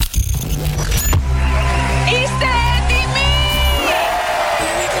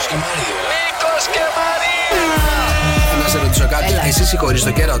εσύ χωρίς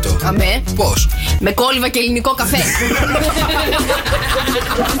το κέρατο? Αμέ. Πώς? Με κόλληβα και ελληνικό καφέ.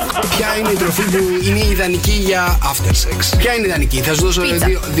 Ποια είναι η τροφή που είναι ιδανική για after sex? Ποια είναι ιδανική? Θα σου δώσω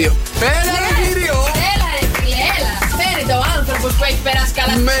δύο. Πέρα ρε κύριο! Έλα ρε φίλε, έλα. Φέρετε ο άνθρωπος που έχει περάσει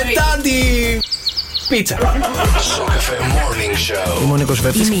καλά στη ζωή. Μετά την πίτσα. Sok FM Morning Show. Είμαι ο Νίκος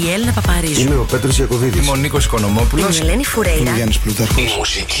Βέφτης. Είμαι η Έλληνα Παπαρίζου. Είμαι ο Πέτρος Ιακωβίδης. Είμαι ο Νίκος Οικονομόπουλος. Είμαι η Ελένη Φουρέιρα. Είμαι ο Γιάννης Πλούταρχος. Η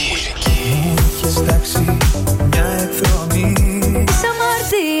μουσική. Έχεις τάξει μια εκδρομή. Τις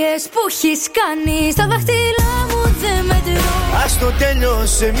αμαρτίες που έχεις κάνει στα δάχτυλά μου δεν μετρώ. Ας το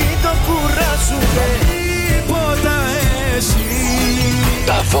τελειώσε, μην το κουράσουμε. Τίποτα εσύ.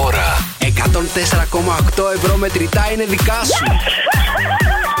 Τα δώρα. 104,8 ευρώ μετρητά είναι δικά σου.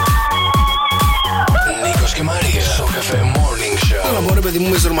 Νίκος και Μαρία. Sok FM Morning Show. Να πω ρε παιδί μου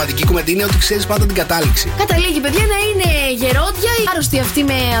με ρομαντική κομμεντή είναι ότι ξέρεις πάντα την κατάληξη. Καταλήγει, παιδιά, να είναι γερόντια ή άρρωστη αυτή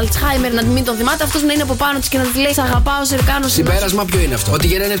με Αλτσχάιμερ να μην τον θυμάται. Αυτός να είναι από πάνω της και να της λέει: Σ' αγαπάω, σε κάνω. Συμπέρασμα ποιο είναι αυτό? Ότι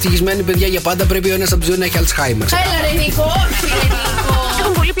για να είναι ευτυχισμένοι παιδιά για πάντα πρέπει ο ένας από τους δύο να έχει Αλτσχάιμερ. Έλα ρε Νίκο, όχι ρε Νίκο.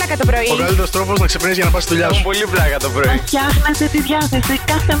 Έχουν πολύ πλάκα το πρωί. Ο καλύτερος τρόπος να ξυπνήσεις για να πας στη δουλειά σου. Έχουν πολύ πλάκα το πρωί. Φτιάχνετε τη διάθεση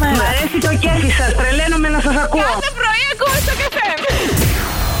κάθε μέρα. Μ' αρέσει το κέφι σας, τρελαίνομαι να σας ακούω. Κάθε πρωί ακούω στο καφέ.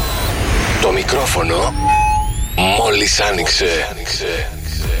 Το μικρόφωνο μόλις άνοιξε.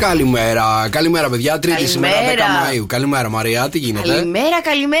 Καλημέρα, καλημέρα παιδιά. Τρίτη Καλημέρα. σήμερα 10 Μαΐου. Καλημέρα Μαρία, τι γίνεται? Καλημέρα,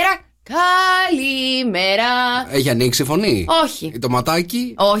 καλημέρα. Καλημέρα. Έχει ανοίξει η φωνή? Όχι. Το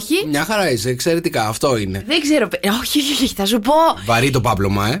ματάκι? Όχι. Μια χαρά είσαι, εξαιρετικά, αυτό είναι. Δεν ξέρω. Όχι, όχι, όχι, θα σου πω. Βαρύ το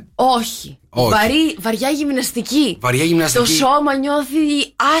πάπλωμα, Όχι. Όχι. Βαριά γυμναστική. Βαριά γυμναστική. Το σώμα νιώθει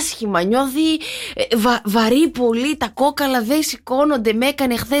άσχημα, νιώθει βαρύ πολύ. Τα κόκαλα δεν σηκώνονται. Με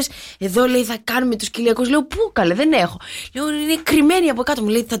έκανε χθες. Εδώ λέει θα κάνουμε τους κοιλιακούς. Λέω πού καλέ, δεν έχω. Λέω είναι κρυμμένοι από κάτω. Μου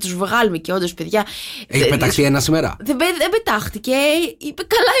λέει θα τους βγάλουμε και όντως παιδιά. Έχει πεταχθεί ένα σήμερα? Δεν πετάχτηκε. Είπε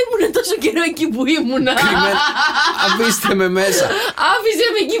καλά ήμουνα τόσο καιρό εκεί που ήμουνα. Αφήστε με μέσα. Άφησε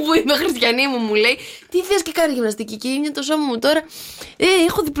με εκεί που είμαι, χριστιανή μου λέει. Τι θες και κάνει γυμναστική και είναι το σώμα μου τώρα.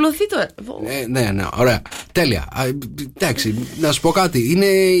 Έχω διπλωθεί τώρα. Ναι, ωραία. Τέλεια. Εντάξει, να σου πω κάτι. Είναι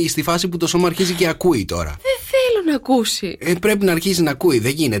στη φάση που το σώμα αρχίζει και ακούει τώρα. Δεν θέλω να ακούσει. Πρέπει να αρχίσει να ακούει.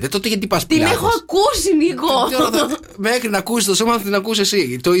 Δεν γίνεται. Τότε γιατί πας Την πλάτος? έχω ακούσει, Νίκο. Μέχρι να ακούσει το σώμα θα την ακούσει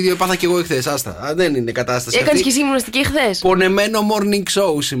εσύ. Το ίδιο έπαθα και εγώ εχθές. Άστα. Δεν είναι κατάσταση. Έκανες και εσύ γυμναστική χθες? Πονεμένο morning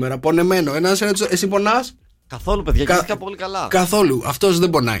show σήμερα. Πονεμένο. Εσύ πονάς? Καθόλου παιδιά, κοιμήθηκα πολύ καλά. Καθόλου. Αυτός δεν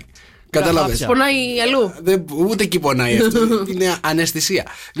πονάει. Κατάλαβες. Πονάει αλλού. Ούτε εκεί πονάει αυτό. Είναι αναισθησία.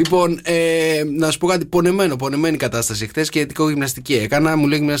 Λοιπόν, να σου πω κάτι. Πονεμένη κατάσταση χθες και ειδικό γυμναστική έκανα. Μου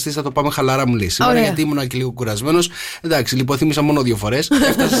λέει γυμναστής θα το πάμε χαλαρά, μου λέει σήμερα. Ωραία. Γιατί ήμουν και λίγο κουρασμένος. Εντάξει, λιποθύμησα μόνο 2 φορές.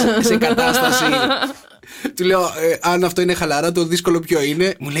 Έφτασα σε κατάσταση. Του λέω, αν αυτό είναι χαλαρά, το δύσκολο ποιο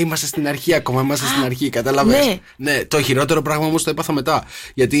είναι? Μου λέει, είμαστε στην αρχή ακόμα. Είμαστε στην αρχή. Κατάλαβες. Ναι, το χειρότερο πράγμα όμως το έπαθα μετά.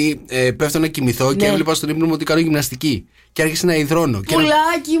 Γιατί πέφτω να κοιμηθώ και έβλεπα στον ύπνο μου ότι κάνω γυμναστική. Και άρχισε να υδρώνω.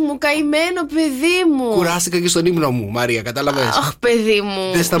 Πουλάκι μου, καημένο παιδί μου. Κουράστηκα και στον ύπνο μου, Μαρία, κατάλαβες. Αχ, παιδί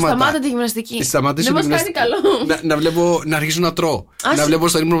μου. Δεν σταμάτα τη γυμναστική. Δεν μας κάνει καλό. Να αρχίσω να τρώω. Να βλέπω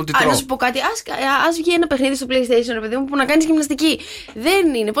στον ύπνο μου τι τρώω. Να σου πω κάτι. Ας βγει ένα παιχνίδι στο PlayStation, παιδί μου, που να κάνεις γυμναστική.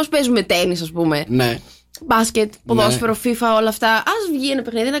 Δεν είναι. Πώς παίζουμε τένις, ας πούμε. Ναι. Μπάσκετ, ποδόσφαιρο, FIFA, όλα αυτά. Ας βγει ένα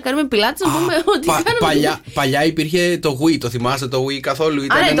παιχνίδι να κάνουμε πιλάτες, να πούμε ότι κάνουμε. Παλιά υπήρχε το Wii, το θυμάστε το Wii καθόλου?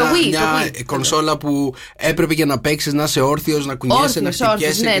 Ήταν μια κονσόλα που έπρεπε για να παίξεις να είσαι όρθιος, να κουνιέσαι, να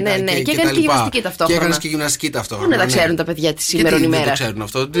χτυπιέσαι. Ναι. Και έκανες και γυμναστική ταυτόχρονα. Και έκανες και γυμναστική ταυτόχρονα. Πού να τα ξέρουν τα παιδιά τη σήμερα ημέρα? Δεν το ξέρουν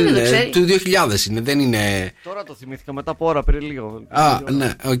αυτό. Του 2000 είναι, δεν είναι. Τώρα το θυμήθηκα μετά από ώρα πριν λίγο.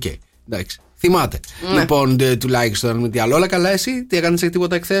 Ναι, οκ. Εντάξει. Θυμάται. Λοιπόν, τουλάχιστον με τι άλλο. Όλα καλά, εσύ? Τι έκανες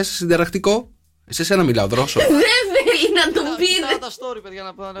τίποτα εχθές συνταρακτικό? Σε σένα μιλάω, δρόσο. Δεν θέλει να το πει. Τα story, παιδιά,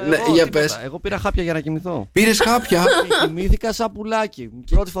 να πω. Ναι, για πες. Εγώ πήρα χάπια για να κοιμηθώ. Πήρες χάπια? Κοιμήθηκα σαν πουλάκι.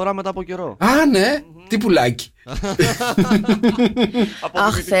 Πρώτη φορά μετά από καιρό. Α, ναι. Τι πουλάκι?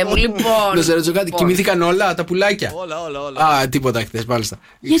 Αχ, Θεέ μου, λοιπόν. Να σε ρωτήσω κάτι. Κοιμήθηκαν όλα τα πουλάκια? Όλα. Α, τίποτα χθες, μάλιστα.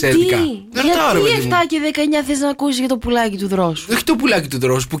 Γιατί 7 και 19 θες να ακούσεις για το πουλάκι του δρόσου? Όχι το πουλάκι του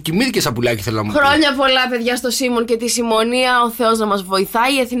δρόσου που κοιμήθηκε σαν πουλάκι, θέλω να μου πει. Χρόνια πολλά, παιδιά, στο Σίμον και τη Σιμωνία. Ο Θεός να μας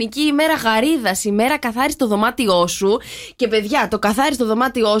βοηθάει. Η Εθνική ημέρα γαρίδας. Ημέρα καθάρισε το δωμάτιό σου. Και παιδιά, το καθάρισε το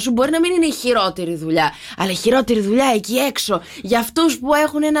δωμάτιό σου μπορεί να μην είναι η χειρότερη δουλειά. Αλλά η χειρότερη δουλειά εκεί έξω για αυτούς που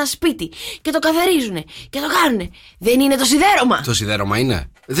έχουν ένα σπίτι και το καθαρίζουν και το κάνουν. Δεν είναι το σιδέρωμα? Το σιδέρωμα είναι.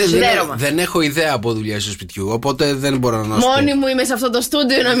 Δεν έχω ιδέα από δουλειές του σπιτιού, οπότε δεν μπορώ να σου πω. Μόνη μου είμαι σε αυτό το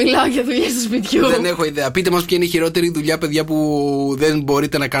στούντιο να μιλάω για δουλειές του σπιτιού. Δεν έχω ιδέα. Πείτε μας ποια είναι η χειρότερη δουλειά, παιδιά, που δεν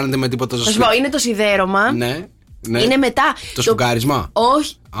μπορείτε να κάνετε με τίποτα στο σπίτι. Θα σου πω, είναι το σιδέρωμα. Ναι. Ναι. Είναι μετά. Το σφουγγάρισμα.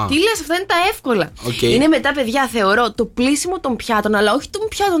 Όχι. Τι λες, αυτά είναι τα εύκολα. Είναι μετά, παιδιά, θεωρώ το πλύσιμο των πιάτων, αλλά όχι των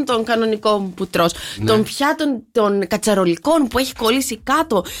πιάτων των κανονικών που τρως. Ναι. Των πιάτων των κατσαρολικών που έχει κολλήσει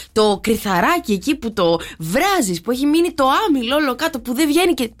κάτω. Το κρυθαράκι εκεί που το βράζεις, που έχει μείνει το άμυλο όλο κάτω, που δεν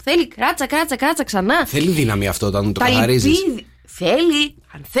βγαίνει και θέλει κράτσα ξανά. Θέλει δύναμη αυτό όταν το καθαρίζεις.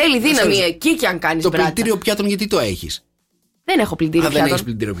 Αν θέλει δύναμη εκεί και αν κάνεις μπράτσα. Το πλυντήριο πιάτων γιατί το έχεις? Δεν έχω πλυντήριο πιάτων. Δεν έχεις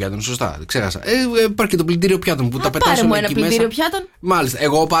πλυντήριο πιάτων, σωστά. Ξέχασα. Υπάρχει και το πλυντήριο πιάτων που τα πετάς πάρε μου εκεί ένα πλυντήριο πιάτων. Μάλιστα.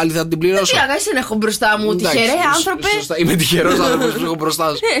 Εγώ πάλι θα την πληρώσω. Τι αγάπη, δεν έχω μπροστά μου. Τυχερέ άνθρωπε. Σωστά. Είμαι τυχερός άνθρωπος που έχω μπροστά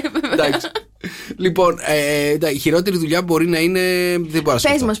σου. Εντάξει. Λοιπόν, η χειρότερη δουλειά μπορεί να είναι.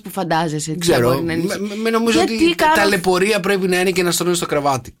 Πες μας που φαντάζεσαι. Ξέρω. Με νομίζω ότι ταλαιπωρία πρέπει να είναι και να στρώνεις στο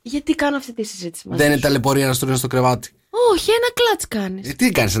κρεβάτι. Γιατί κάνω αυτή τη συζήτηση μαζί? Δεν είναι ταλαιπωρία να στρώνεις στο κρεβάτι? Όχι, ένα κλατς κάνεις.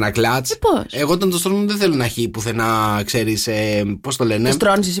 Τι κάνεις, ένα κλατς? Πώς? Εγώ όταν το στρώνω δεν θέλω να έχει πουθενά, ξέρεις, πώς το λένε. Το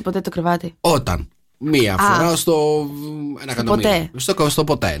στρώνεις εσύ ποτέ το κρεβάτι? Όταν. Μία φορά στο. Ένα εκατομμύριο. Στο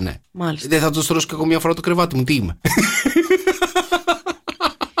ποτέ, ναι. Μάλιστα. Δεν θα το στρώσω και εγώ μία φορά το κρεβάτι μου. Τι είμαι?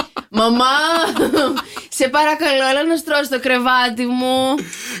 Μαμά, σε παρακαλώ, έλα να στρώσει το κρεβάτι μου.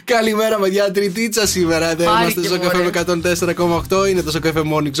 Καλημέρα, παιδιά. Τριτίτσα σήμερα. Εδώ είμαστε στο Sok FM 104,8. Είναι το Sok FM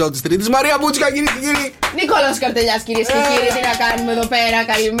Morning Show της Τρίτης. Μαρία Μπούτσικα, κυρίες και κύριοι. Νικόλας Καρτελιάς, κυρίες και κύριοι. Τι να κάνουμε εδώ πέρα?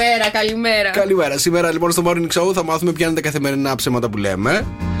 Καλημέρα. Καλημέρα. Σήμερα λοιπόν στο Morning Show θα μάθουμε ποια είναι τα καθημερινά ψέματα που λέμε.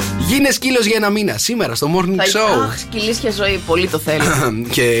 Γίνε σκύλος για ένα μήνα. Σήμερα στο Morning Show. Αχ, σκυλίσια ζωή. Πολύ το θέλω.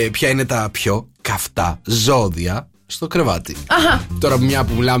 Και ποια είναι τα πιο καυτά ζώδια στο κρεβάτι. Τώρα, μια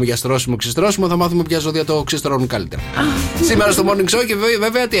που μιλάμε για στρώσιμο, ξεστρώσιμο, θα μάθουμε ποια ζώδια το ξεστρώνουν καλύτερα. Σήμερα στο Morning Show και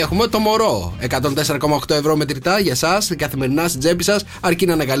βέβαια τι έχουμε? Το μωρό. 104,8 ευρώ μετρητά για εσάς, καθημερινά στην τσέπη σας, αρκεί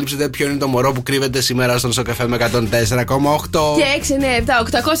να ανακαλύψετε ποιο είναι το μωρό που κρύβεται σήμερα στον Sok FM 104,8. Και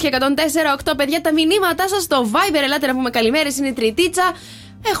 697-800 και 104,8, παιδιά, τα μηνύματά σας στο Viber. Ελάτε να πούμε καλημέρες, είναι Τριτίτσα.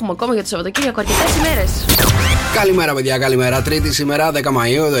 Έχουμε ακόμα για το Σαββατοκύριακο αρκετές ημέρες. Καλημέρα, παιδιά, καλημέρα. Τρίτη σήμερα, 10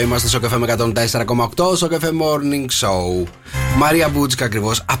 Μαΐου, εδώ είμαστε στο Sok FM 104,8, Sok FM Morning Show. Μαρία Μπούτσικα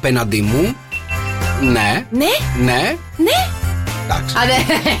ακριβώς απέναντί μου. Ναι. Εντάξει.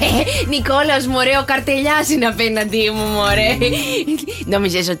 Νικόλαος, μωρέ, ο Καρτελιάς είναι απέναντί μου, μωρέ.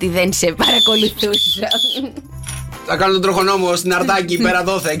 Νόμιζες ότι δεν σε παρακολουθούσα? Θα κάνω τον τροχονό μου στην Αρτάκη, πέρα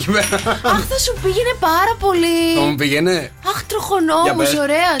δόθε εκεί πέρα. Αχ, θα σου πήγαινε πάρα πολύ. Θα μου πήγαινε? Αχ, τροχονό μου,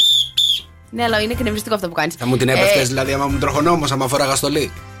 ωραία. Ναι, αλλά είναι εκνευριστικό αυτό που κάνεις. Θα μου την έπεφτες δηλαδή άμα μου τροχονόμος, άμα φοράγα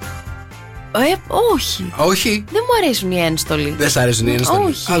στολή? Όχι. Όχι. Δεν μου αρέσουν οι ένστολοι. Δεν σ' αρέσουν οι ένστολοι?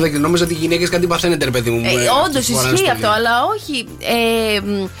 Όχι. Αλλά νόμιζα ότι οι γυναίκες κάτι παθαίνετε, ρε παιδί μου. Όντως ισχύει αυτό, αλλά όχι.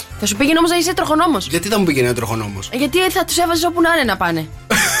 Θα σου πήγαινε όμως να είσαι τροχονόμος. Γιατί θα μου πήγαινε ο τροχονόμος? Γιατί θα τους έβαζες όπου να είναι να πάνε.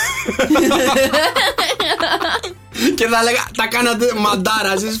 Και θα έλεγα, τα κάνατε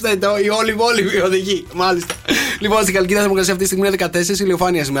μαντάρα, εσείς φταίτε, οι όλοι οδηγοί. Μάλιστα. Λοιπόν, στην Καλκίδα θερμοκρασία αυτή τη στιγμή είναι 14,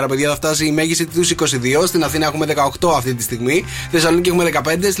 ηλιοφάνεια σήμερα, παιδιά. Θα φτάσει η μέγιστη τους 22. Στην Αθήνα έχουμε 18 αυτή τη στιγμή. Στη Θεσσαλονίκη έχουμε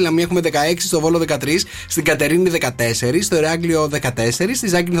 15, στη Λαμία έχουμε 16, στο Βόλο 13, στην Κατερίνη 14, στο Ηράκλειο 14, στη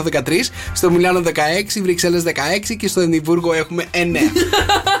Ζάκυνθο 13, στο Μιλάνο 16, Βρυξέλλες 16 και στο Εδιμβούργο έχουμε 9.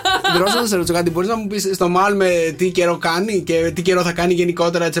 Δρόσο, να σε ρωτήσω κάτι, μπορείς να μου πεις στο Μάλμε τι καιρό κάνει και τι καιρό θα κάνει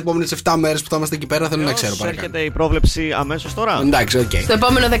γενικότερα τις επόμενες 7 μέρες που θα είμαστε εκεί πέρα? Θέλω να ξέρω, παρακαλώ. Έρχεται η πρόβλεψη αμέσως τώρα. Εντάξει, οκ. Στο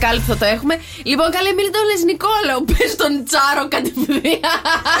επόμενο δεκάλεπτο θα το έχουμε. Λοιπόν, καλέ, μην το λες Νικόλαο, πες τον Τσάρο κατευθείαν.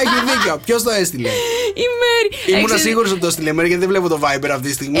 Έχει δίκιο. Ποιος το έστειλε? Η Μέρη. Ήμουν σίγουρος ότι το έστειλε η Μέρη, γιατί δεν βλέπω το Viber αυτή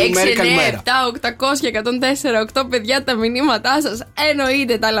τη στιγμή. Μέρη, καλημέρα. 697-800 και 104,8, παιδιά, τα μηνύματά σας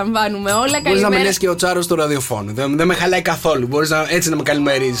εννοείται τα λαμβάνουμε όλα. Καλημέρα. Μπορείς να με λες και ο Τσάρος στο ραδιοφώνο. Δεν με χαλάει καθόλου. Μπορείς έτσι να με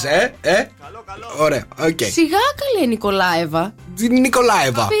καλημερίζεις, Καλό. Ωραία, οκ. Σιγά, καλέ, Νικολάεβα. Την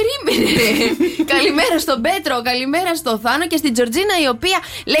Νικολάεβα. Περίμενε. Καλημέρα στον Πέτρο, καλημέρα στο Θάνο και στην Τζορτζίνα, η οποία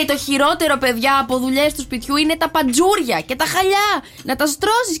λέει το χειρότερο, παιδιά, από δουλειές του σπιτιού είναι τα παντζούρια και τα χαλιά. Να τα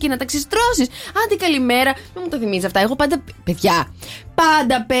στρώσεις και να τα ξεστρώσεις. Άντε, καλημέρα. Δεν μου το θυμίζει αυτά. Εγώ πάντα, παιδιά,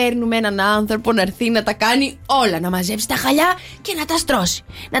 πάντα παίρνουμε έναν άνθρωπο να έρθει να τα κάνει όλα. Να μαζέψει τα χαλιά και να τα στρώσει.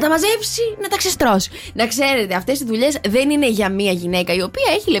 Να τα μαζέψει, να τα ξεστρώσει. Να ξέρετε, αυτές οι δουλειές δεν είναι για μία γυναίκα η οποία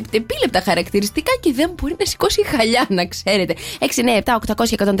έχει λεπτεπίλεπτα χαρακτηριστικά και δεν μπορεί να σηκώσει χαλιά, να ξέρετε.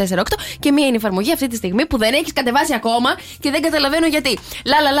 697-800-1048 και μία είναι η εφαρμογή αυτή τη στιγμή που δεν έχεις κατεβάσει ακόμα και δεν καταλαβαίνω γιατί.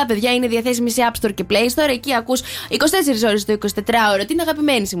 Λαλαλα, παιδιά, είναι διαθέσιμη σε App Store και Play Store. Εκεί ακούς 24 ώρες το 24ωρο την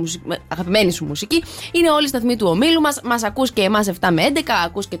αγαπημένη σου μουσική. Είναι όλοι οι σταθμοί του ομίλου μας. Μας ακούς και εμάς 7 με 11.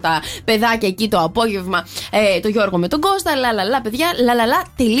 Ακούς και τα παιδάκια εκεί το απόγευμα, το Γιώργο με τον Κώστα. Λαλαλα, παιδιά,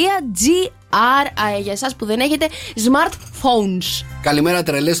 lalala.gr για εσάς που δεν έχετε smartphones. Καλημέρα,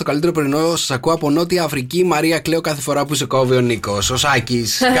 τρελές, στο καλύτερο πρωινό σας ακούω από Νότια Αφρική. Μαρία, κλαίω κάθε φορά που σε κόβει ο Νίκος. Ο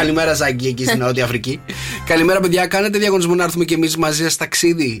Σάκης. Καλημέρα, Σάκη, εκεί στην Νότια Αφρική. Καλημέρα, παιδιά, κάνετε διαγωνισμό να έρθουμε κι εμείς μαζί σας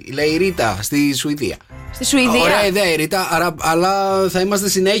ταξίδι. Λέει η Ρίτα στη Σουηδία. Στη Σουηδία. Ωραία ιδέα η Ρίτα, αλλά θα είμαστε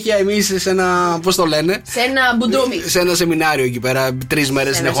συνέχεια εμείς σε ένα. Πώς το λένε? Σε ένα μπουντούμι. Σε ένα σεμινάριο εκεί πέρα, 3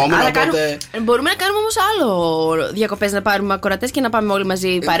 μέρες συνεχόμενα. Οπότε... Μπορούμε να κάνουμε όμως άλλο διακοπές, να πάρουμε ακροατές και να πάμε όλοι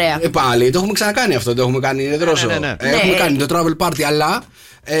μαζί παρέα. Πάλι, το έχουμε ξανακάνει αυτό, το έχουμε κάνει δρόσο. Έχουμε κάνει το travel party, αλλά.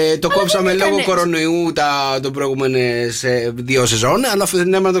 Το κόψαμε λόγω κορονοϊού το προηγούμενες 2 σεζόν, αλλά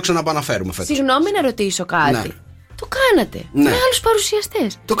θέλουμε να το ξαναπαναφέρουμε φέτος. Συγγνώμη να ρωτήσω κάτι. Ναι. Το κάνατε με άλλους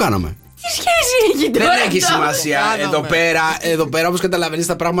παρουσιαστές? Το κάναμε. Τι σχέση έχει τώρα? Δεν έχει σημασία. Εδώ πέρα, όπως καταλαβαίνεις,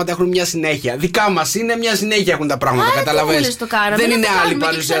 τα πράγματα έχουν μια συνέχεια. Δικά μας είναι μια συνέχεια, έχουν τα πράγματα. Καταλαβαίνεις. Δεν είναι άλλοι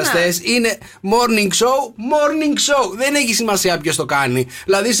παρουσιαστές. Είναι morning show. Δεν έχει σημασία ποιος το κάνει.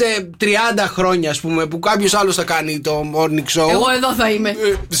 Δηλαδή σε 30 χρόνια, ας πούμε, που κάποιος άλλος θα κάνει το morning show. Εγώ εδώ θα είμαι.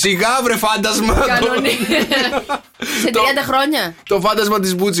 Σιγά βρε φάντασμα. Σε 30 χρόνια. Το φάντασμα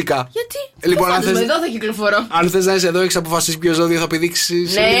της Μπούτσικα. Γιατί? Λοιπόν, εδώ θα κυκλοφορώ. Αν θες να είσαι εδώ, έχεις αποφασίσει ποιο ζώδιο θα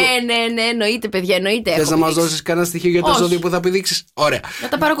πηδήξεις? Ναι, εννοείται, παιδιά, εννοείται. Θες να μας δώσεις κανένα στοιχείο για το ζώδιο που θα πηδήξεις? Ωραία. Να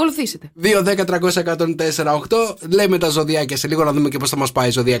τα παρακολουθήσετε. 2-10-300-104-8. Λέμε τα ζωδιάκια σε λίγο να δούμε και πώς θα μας πάει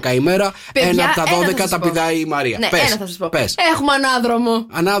η ζωδιακά ημέρα. Ένα από τα 12 τα πηδάει η Μαρία. Ναι, ένα θα σας πω. Έχουμε ανάδρομο.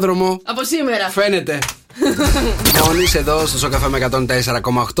 Ανάδρομο. Από σήμερα. Φαίνεται. Μόνοι εδώ στο Sok FM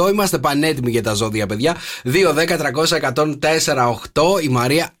 104,8. Είμαστε πανέτοιμοι για τα ζώδια, παιδιά. 2-10-300-104-8. Η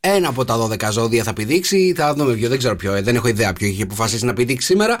Μαρία ένα από τα 12 ζώδια θα πηδήξει. Θα δούμε ποιο, δεν ξέρω ποιο. Δεν έχω ιδέα ποιο έχει αποφασίσει να πηδήξει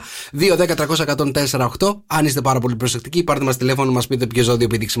σήμερα. 2-10-300-104-8. Αν είστε πάρα πολύ προσεκτικοί, πάρτε μας τηλέφωνο να μας πείτε ποιο ζώδιο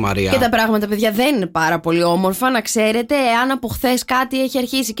πηδήξει η Μαρία. Και τα πράγματα, παιδιά, δεν είναι πάρα πολύ όμορφα. Να ξέρετε, εάν από χθες κάτι έχει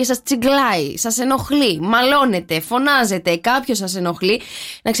αρχίσει και σας τσιγκλάει, σας ενοχλεί, μαλώνετε, φωνάζετε, κάποιος σας ενοχλεί,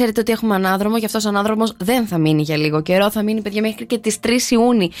 να ξέρετε ότι έχουμε ανάδρομο. Γι' αυτός ο ανάδρομος δεν θα μείνει για λίγο καιρό. Θα μείνει, παιδιά, μέχρι και τις 3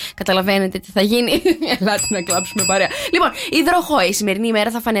 Ιούνιου. Καταλαβαίνετε τι θα γίνει? Ελάτε να κλάψουμε παρέα. Λοιπόν, υδροχόη, η σημερινή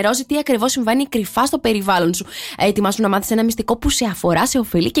ημέρα θα φανερώσει τι ακριβώς συμβαίνει κρυφά στο περιβάλλον σου. Ετοιμάσου να μάθεις ένα μυστικό που σε αφορά, σε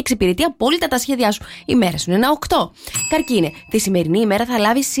ωφελεί και εξυπηρετεί απόλυτα τα σχέδιά σου. Η μέρα σου είναι ένα 8. Καρκίνε, τη σημερινή ημέρα θα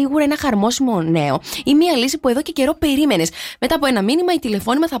λάβεις σίγουρα ένα χαρμόσιμο νέο ή μία λύση που εδώ και καιρό περίμενες. Μετά από ένα μήνυμα ή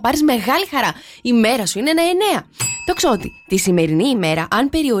τηλεφώνημα θα πάρεις μεγάλη χαρά. Η μέρα σου είναι ένα 9. Τοξότη, τη σημερινή ημέρα, αν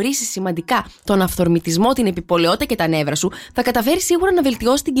περιορίσεις σημαντικά τον αυθορμητισμό, την επιπολαιότητα και τα νεύρα σου, θα καταφέρεις σίγουρα να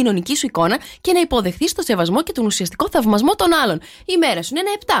βελτιώσεις την κοινωνική σου εικόνα και να υποδεχθείς το σεβασμό και τον ουσιαστικό θαυμασμό των άλλων. Η μέρα σου είναι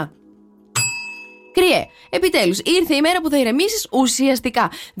ένα 7. Κρυέ, επιτέλους, ήρθε η μέρα που θα ηρεμήσεις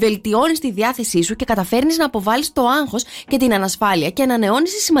ουσιαστικά. Βελτιώνεις τη διάθεσή σου και καταφέρνεις να αποβάλεις το άγχος και την ανασφάλεια και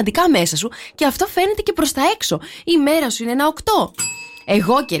ανανεώνεις σημαντικά μέσα σου, και αυτό φαίνεται και προς τα έξω. Η μέρα σου είναι ένα 8.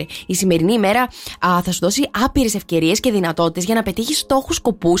 Εγώ, κύριε, η σημερινή ημέρα θα σου δώσει άπειρες ευκαιρίες και δυνατότητες για να πετύχεις στόχους,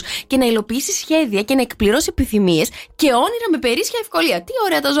 σκοπούς και να υλοποιήσεις σχέδια και να εκπληρώσεις επιθυμίες και όνειρα με περίσσια ευκολία. Τι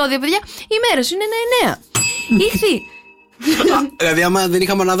ωραία τα ζώδια, παιδιά! Η μέρα σου είναι ένα 9. Ήχθη. Δηλαδή, άμα δεν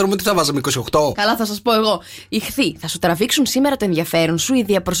είχαμε ανάδρομο, τι θα βάζαμε, 28? Καλά, θα σας πω εγώ. Ιχθύ, θα σου τραβήξουν σήμερα το ενδιαφέρον σου οι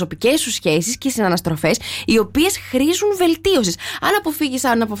διαπροσωπικές σου σχέσεις και οι συναναστροφές, οι οποίες χρήζουν βελτίωσης. Αν αποφύγεις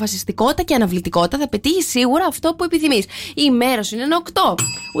αναποφασιστικότητα και αναβλητικότητα, θα πετύχεις σίγουρα αυτό που επιθυμείς. Η ημέρα σου είναι ένα 8.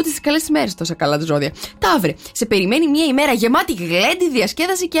 Ούτε στις καλές ημέρες τόσα καλά τα ζώδια. Ταύρε, σε περιμένει μια ημέρα γεμάτη γλέντι,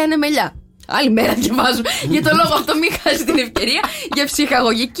 διασκέδαση και ανεμελιά. Άλλη μέρα διαβάζω. Για τον λόγο αυτό, μην χάσει την ευκαιρία για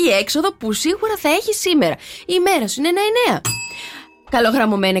ψυχαγωγική έξοδο που σίγουρα θα έχει σήμερα. Η μέρα σου είναι ένα 9.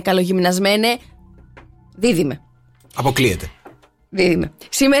 Καλογραμμωμένε, καλογυμνασμένε. Δίδυμε. Αποκλείεται. Δίδυμε.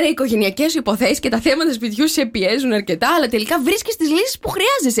 Σήμερα οι οικογενειακές σου υποθέσεις και τα θέματα σπιτιού σε πιέζουν αρκετά, αλλά τελικά βρίσκεις τις λύσεις που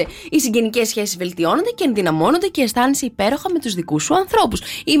χρειάζεσαι. Οι συγγενικές σχέσεις βελτιώνονται και ενδυναμώνονται και αισθάνεσαι υπέροχα με τους δικούς σου ανθρώπους.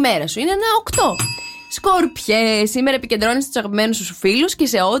 Η μέρα σου είναι ένα 8. Σκορπιέ, σήμερα επικεντρώνεις στους αγαπημένους σου φίλους και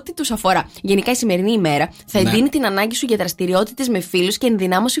σε ό,τι τους αφορά. Γενικά η σημερινή ημέρα θα εντείνει την ανάγκη σου για δραστηριότητες με φίλους και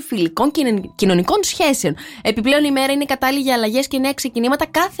ενδυνάμωση φιλικών και κοινωνικών σχέσεων. Επιπλέον η ημέρα είναι κατάλληλη για αλλαγές και νέα ξεκινήματα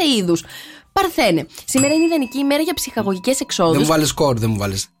κάθε είδους. Παρθένε, σήμερα είναι ιδανική ημέρα για ψυχαγωγικές εξόδους. Δεν μου βάλεις σκορ, δεν μου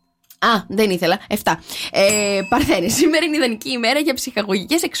βάλεις. Δεν ήθελα. 7. Παρθένε, σήμερα είναι ιδανική ημέρα για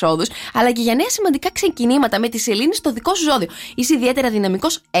ψυχαγωγικές εξόδους, αλλά και για νέα σημαντικά ξεκινήματα με τη σελήνη στο δικό σου ζώδιο. Είσαι ιδιαίτερα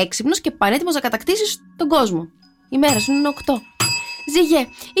δυναμικός, έξυπνος και πανέτοιμος να κατακτήσεις τον κόσμο. Η μέρα σου είναι 8. Ζυγέ,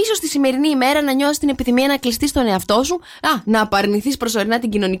 ίσως τη σημερινή ημέρα να νιώσεις την επιθυμία να κλειστείς στον εαυτό σου, να απαρνηθείς προσωρινά την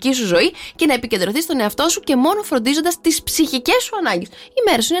κοινωνική σου ζωή και να επικεντρωθείς στον εαυτό σου και μόνο φροντίζοντας τις ψυχικές σου ανάγκες. Η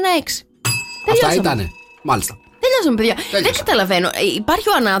μέρα σου είναι ένα 6. Αυτά ήτανε. Μάλιστα. Τελειώσαμε, παιδιά. Δεν καταλαβαίνω. Υπάρχει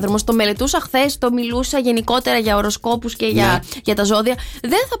ο ανάδρομος, το μελετούσα χθες, το μιλούσα γενικότερα για οροσκόπους και για τα ζώδια.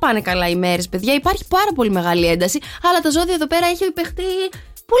 Δεν θα πάνε καλά οι μέρες, παιδιά. Υπάρχει πάρα πολύ μεγάλη ένταση, αλλά τα ζώδια εδώ πέρα έχει παιχτεί.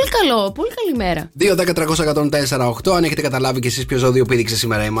 Πολύ καλό, πολύ καλή μέρα. 2-10-300-104-8. Αν έχετε καταλάβει κι εσείς ποιο ζώδιο πήδηξε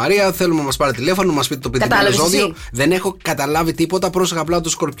σήμερα η Μαρία, θέλουμε να μας πάρετε τηλέφωνο, να μας πείτε το πηδημένο ζώδιο. Εσύ? Δεν έχω καταλάβει τίποτα. Πρόσεχα απλά το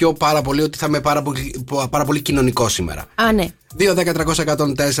Σκορπιό πάρα πολύ, ότι θα είμαι πάρα πολύ κοινωνικό σήμερα. Ναι.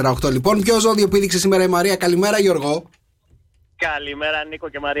 2-10-300-104-8. Λοιπόν, ποιο ζώδιο πήδηξε σήμερα η Μαρία? Καλημέρα, Γιώργο. Καλημέρα Νίκο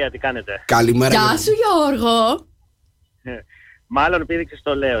και Μαρία, τι κάνετε? Καλημέρα. Γεια σου Γιώργο. Μάλλον πήδηξες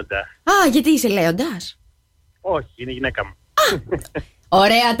το Λέοντα. Α, γιατί είσαι Λέοντας? Όχι, είναι η γυναίκα μου.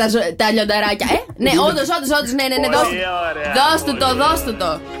 Ωραία τα λιονταράκια. Ναι, όντως, ναι, δώσ' του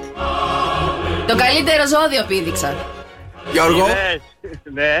το. Το καλύτερο ζώδιο πήδηξα. Γιώργο,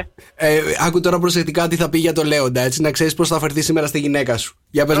 ναι. άκου τώρα προσεκτικά τι θα πει για το Λέοντα, έτσι, να ξέρεις πώς θα φερθεί σήμερα στη γυναίκα σου.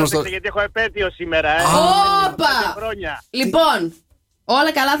 Για πες μας το. Γιατί έχω επέτειο σήμερα, Όπα! Λοιπόν,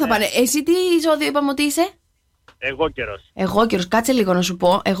 όλα καλά θα πάνε. Εσύ τι ζώδιο είπαμε ότι είσαι? Εγώ καιρος. Κάτσε λίγο να σου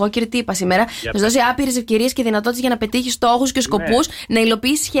πω. Εγώ καιρό τι είπα σήμερα? Θα σου δώσει άπειρες ευκαιρίες και δυνατότητες για να πετύχεις στόχους και σκοπούς, να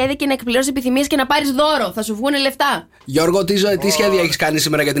υλοποιήσεις σχέδια και να εκπληρώσεις επιθυμίες και να πάρεις δώρο. Θα σου βγουν λεφτά. Γιώργο, τι σχέδια έχεις κάνει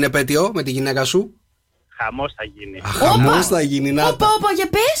σήμερα για την επέτειο με τη γυναίκα σου? Χαμός θα γίνει. Χαμός θα γίνει, να τα. Όπα, για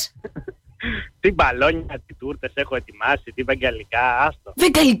πες. Τι μπαλόνια, τι τούρτες έχω ετοιμάσει, τι βεγγαλικά, άστο.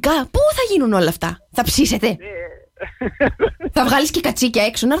 Βεγγαλικά, πού θα γίνουν όλα αυτά? Θα ψήσετε? Θα βγάλεις και κατσίκια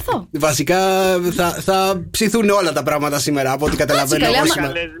έξω να έρθω? Βασικά θα ψηθούν όλα τα πράγματα σήμερα από ό,τι καταλαβαίνω.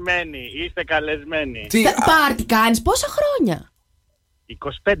 Είστε καλεσμένοι. Πάρτι κάνεις πόσα χρόνια?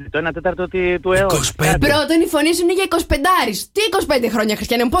 25, το 1/4 του αιώνα. Πρώτον η φωνή σου είναι για 25. Τι 25 χρόνια,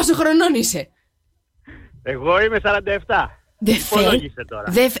 Χριστιανέ, πόσο χρονών είσαι? Εγώ είμαι 47. Δεν φαίνεται τώρα.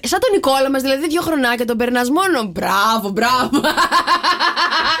 Σαν τον Νικόλα μας, δηλαδή 2 χρονάκια τον περνάς μόνο. Μπράβο.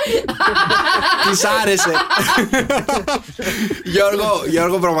 Της άρεσε.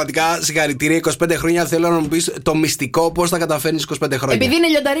 Γιώργο, πραγματικά συγχαρητήρια. 25 χρόνια, θέλω να μου πεις το μυστικό πώς θα καταφέρνεις 25 χρόνια. Επειδή είναι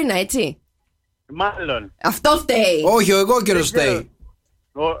λιονταρίνα, έτσι? Μάλλον. Αυτό φταίει. Όχι, ο εγώ καιρος φταίει.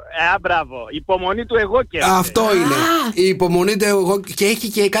 Μπράβο. Υπομονή του εγώ καιρος. Αυτό είναι. Η υπομονή του εγώ. Και έχει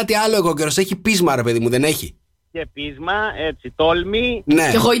και κάτι άλλο εγώ καιρος. Έχει πείσμα, ρε παιδί μου, δεν έχει? Και πείσμα, έτσι, τόλμη. Ναι.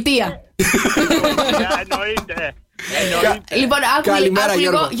 Και γοητεία. Εννοείται. Λοιπόν, Καλημέρα,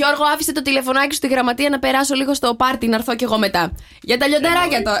 Γιώργο, άφησε το τηλεφωνάκι σου στη γραμματεία να περάσω λίγο στο πάρτι, να έρθω κι εγώ μετά. Για τα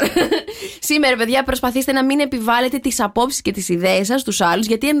λιονταράκια τώρα. Σήμερα, παιδιά, προσπαθήστε να μην επιβάλλετε τις απόψεις και τις ιδέες σας στους άλλους,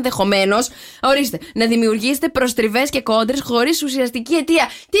 γιατί ενδεχομένως, ορίστε, να δημιουργήσετε προστριβές και κόντρες χωρίς ουσιαστική αιτία.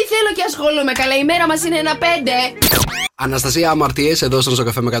 Τι θέλω και ασχολούμαι, καλά, η μέρα μας είναι 1-5. Αναστασία, αμαρτίες εδώ στον Sok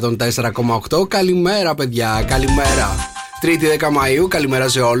FM 104,8. Καλημέρα, παιδιά, καλημέρα. Τρίτη 10 Μαΐου, καλημέρα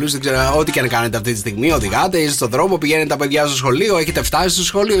σε όλους. Δεν ξέρω, ό,τι και αν κάνετε αυτή τη στιγμή, οδηγάτε, είστε στον δρόμο, πηγαίνετε τα παιδιά στο σχολείο, έχετε φτάσει στο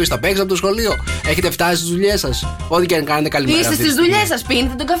σχολείο, είστε απ' έξω από το σχολείο, έχετε φτάσει στις δουλειές σας. Ό,τι και αν κάνετε, καλημέρα. Είστε στις δουλειές σας,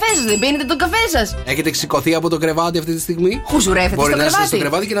 πίνετε τον καφέ σας, δεν πίνετε τον καφέ σας? Έχετε σηκωθεί από το κρεβάτι αυτή τη στιγμή? Χουζουρεύετε στο κρεβάτι? Μπορεί να είστε στο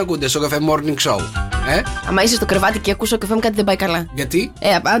κρεβάτι και να ακούτε Sok FM Morning Show. Άμα είσαι στο κρεβάτι και ακούς Sok FM, κάτι δεν πάει καλά. Γιατί?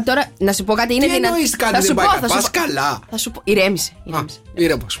 Τώρα να σου πω κάτι. Είναι δυνατό. Τι εννοείς κάτι δεν πάει καλά? Πας καλά. Θα σου πω. Ηρέμησε.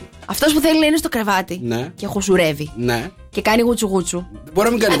 Αυτός που θέλει να είναι στο κρεβάτι και χουσουρεύει. Ναι. Και κάνει γουτσου-γουτσου. Μπορεί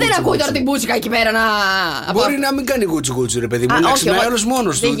να μην κάνει δεν ακούει τώρα την μπούτσικα εκεί πέρα να. Μπορεί να μην κάνει γουτσου-γουτσου, ρε παιδί μου. Να ξυπνάει άλλος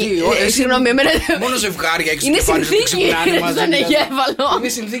μόνος του. Συγγνώμη, εμένα. Μόνο ζευγάρια έχεις είναι κεφάλι συνθήκη στον εγκέφαλο. Είναι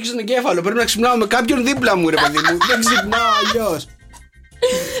συνθήκη στον εγκέφαλο. Πρέπει να ξυπνάω με κάποιον δίπλα μου, ρε παιδί μου. Δεν ξυπνάω αλλιώς.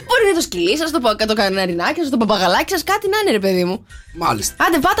 Μπορεί να είναι το σκυλί σας, το καναρινάκι σας, το παπαγαλάκι σας, κάτι να είναι, ρε παιδί μου. Μάλιστα.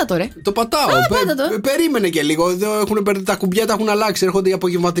 Άντε, πάτα το, ρε. Το πατάω. Περίμενε και λίγο. Τα κουμπιά τα έχουν αλλάξει. Έρχονται οι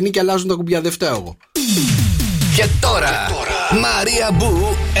απογευματινοί και αλλάζουν τα κουμπιά. Δεν φταίω εγώ. Και τώρα, Μαρία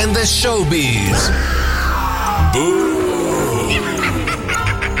Μπου and the Showbiz.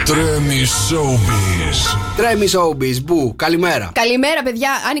 Τρέμει Showbiz. Τρέμει Showbiz, Μπου, καλημέρα. Καλημέρα, παιδιά,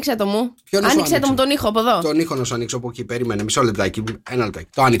 άνοιξε το μου. Άνοιξε το μου τον ήχο από εδώ. Τον ήχο να σου ανοίξω από εκεί, περίμενε. Μισό λεπτάκι, ένα λεπτάκι.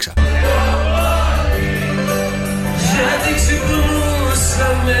 Το άνοιξα. Γιατί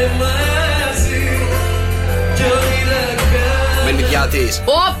ξυπνούσαμε μαζί κι όνειρα Μενιδιάτης.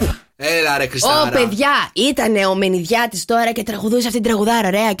 Οπ! Έλα ρε Χριστάρα. Παιδιά, ήτανε ο Μενιδιάτης τώρα και τραγουδούσε αυτή την τραγουδάρα,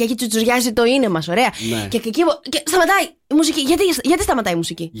 ωραία. Και έχει τσουτσουριάσει το είναι μας, ωραία. Ναι. Και σταματάει η μουσική. Γιατί σταματάει η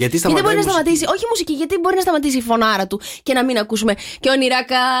μουσική? Γιατί μπορεί να σταματήσει, όχι η μουσική, γιατί μπορεί να σταματήσει η φωνάρα του και να μην ακούσουμε. Και όνειρα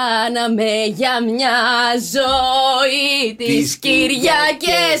κάναμε για μια ζωή τις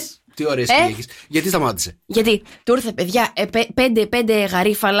Κυριακές. Τι ωραίες Κυριακές. Γιατί σταμάτησε? Γιατί του ήρθε, παιδιά, 5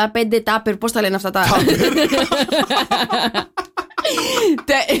 γαρίφαλα, 5 τάπερ, πώς τα λένε αυτά τα.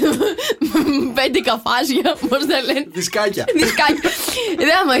 5 καφάσια, πώς τα λένε. Δισκάκια. Δεν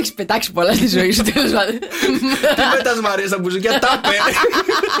άμα έχεις πετάξει πολλά στη ζωή σου, τέλος πάντων. Τι πετάς Μαρία στα μπουζούκια? Τάπε.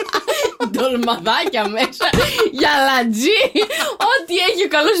 Ντολμαδάκια μέσα. Γιαλατζή. Ό,τι έχει ο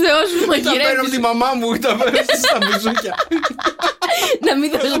καλός Θεός σου μαγειρεύει. Τα παίρνω από τη μαμά μου, τα παίρνω στα μπουζούκια. Να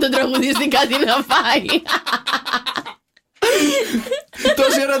μην δώσω τον τραγουδιστή κάτι να φάει.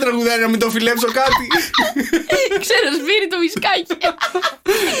 Τόση ώρα τραγουδάει, να μην το φιλέψω κάτι. Ξέρω, σφύρι το μισκάκι.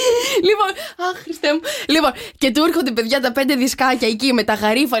 Λοιπόν, αχ Χριστέ μου. Λοιπόν, και του έρχονται, παιδιά, τα 5 δισκάκια εκεί με τα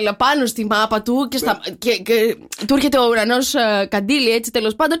γαρίφαλα πάνω στη μάπα του. Και του έρχεται ο ουρανός καντήλι, έτσι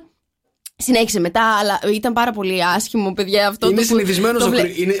τέλος πάντων. Συνέχισε μετά, αλλά ήταν πάρα πολύ άσχημο, παιδιά, αυτό. Είναι συνηθισμένο.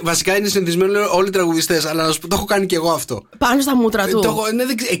 Βασικά είναι συνηθισμένο όλοι οι τραγουδιστές, αλλά να σου πω, το έχω κάνει και εγώ αυτό. Πάνω στα μούτρα του.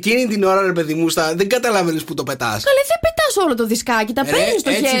 Εκείνη την ώρα, ρε παιδί μου, δεν καταλαβαίνεις που το πετάς. Καλέ, δεν πετάς όλο το δισκάκι, τα παίρνεις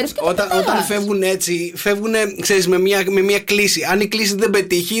στο χέρι σου. Όταν φεύγουν έτσι, φεύγουν, ξέρεις, με μια κλίση. Αν η κλίση δεν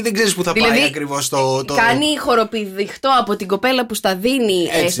πετύχει, δεν ξέρεις που θα πάει ακριβώς το. Κάνει χοροπηδιχτό από την κοπέλα που στα δίνει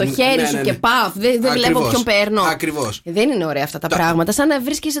στο χέρι σου και παφ. Δεν βλέπω ποιον παίρνω. Ακριβώς. Δεν είναι ωραία αυτά τα πράγματα. Σαν να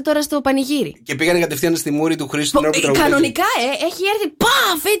βρίσκεσαι τώρα στο πανηγύρι. Και πήγανε κατευθείαν στη μούρη του Χρήστου την ώρα που τραγουδίζει. Κανονικά, έχει έρθει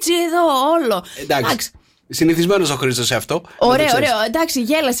παφ έτσι εδώ όλο. Εντάξει. Συνηθισμένος ο Χρήστος σε αυτό. Ωραίο. Εντάξει,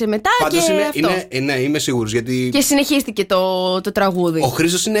 γέλασε μετά. Πάντως και είναι, αυτό. ναι, είμαι σίγουρος. Γιατί... Και συνεχίστηκε το τραγούδι. Ο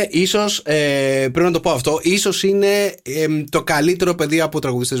Χρήστος είναι ίσως, πρέπει να το πω αυτό, ίσως είναι το καλύτερο παιδί από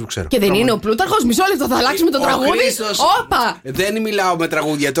τραγουδιστές που ξέρω. Και δεν είναι ο Πλούταρχος. Μισό λεπτό, θα αλλάξουμε το τραγούδι. Όπα! Δεν μιλάω με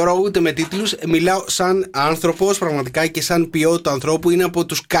τραγούδια τώρα, ούτε με τίτλους. Μιλάω σαν άνθρωπος πραγματικά και σαν ποιότητα ανθρώπου. Είναι από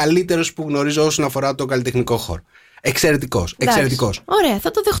τους καλύτερους που γνωρίζω όσον αφορά το καλλιτεχνικό χώρο. Εξαιρετικός. Ωραία,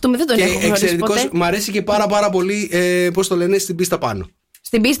 θα το δεχτούμε, δεν τον έχω γνωρίσει εξαιρετικός, ποτέ. μ' αρέσει και πάρα πολύ, πώς το λένε, στην πίστα πάνω.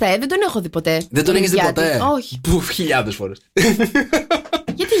 Στην πίστα, δεν τον έχω δει ποτέ. Δεν τον έχεις δει ποτέ? Όχι. Που χιλιάδες φορές.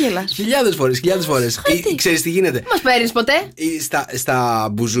 Γιατί γελάς? Χιλιάδες φορές. Ξέρεις τι γίνεται? Μας παίρνεις ποτέ? Στα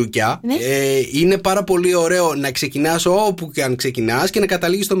μπουζούκια είναι πάρα πολύ ωραίο να ξεκινάς όπου και αν ξεκινάς και να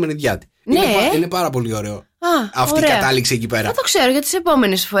καταλήγεις στο Μενιδιάτη. Ναι. Είναι πάρα πολύ ωραίο. Αυτή η κατάληξη εκεί πέρα. Θα το ξέρω για τις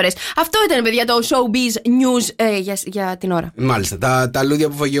επόμενες φορές. Αυτό ήταν, παιδιά, το Showbiz News για την ώρα. Μάλιστα, τα λούδια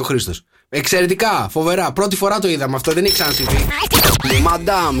που φαγεί ο Χρήστος. Εξαιρετικά, φοβερά. Πρώτη φορά το είδαμε αυτό, δεν έχει ξανασυμβεί.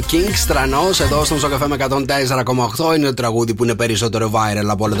 Madame King, Στρανός, εδώ στον Sok FM με 104,8. Είναι το τραγούδι που είναι περισσότερο viral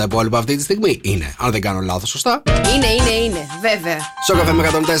από όλα τα υπόλοιπα αυτή τη στιγμή. Είναι, αν δεν κάνω λάθος, σωστά. Είναι, βέβαια. Sok FM με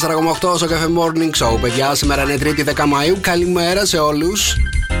 104,8, Sok FM Morning Show. Παιδιά, σήμερα είναι 3η 10 Μαΐου. Καλημέρα σε όλους.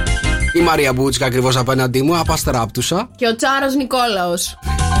 Η Μαρία Μπούτσικα ακριβώς απέναντί μου, απαστράπτουσα. Και ο Τσάρος Νικόλαος.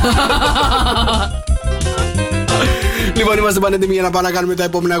 Λοιπόν, είμαστε πανέτοιμοι για να πάμε να κάνουμε τα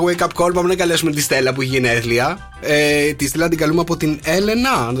επόμενα wake up call. Πάμε να καλέσουμε τη Στέλλα που έχει γενέθλια. Τη Στέλλα την καλούμε από την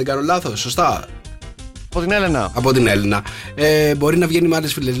Έλενα, αν δεν κάνω λάθος, σωστά. Από την Έλενα. Μπορεί να βγαίνει με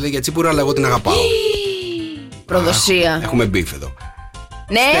άλλες φίλες, λέει, για τσίπουρα, αλλά εγώ την αγαπάω. Προδοσία. Έχουμε μπιφ εδώ.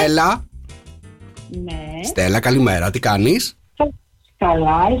 Ναι. Στέλλα. Ναι. Στέλλα, καλημέρα, τι κάνεις?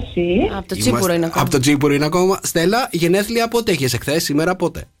 Καλά, εσύ? Από το τσίπουρο είναι ακόμα. Από το τσίπουρο είναι ακόμα. Στέλλα, γενέθλια πότε έχεις? Εχθές, σήμερα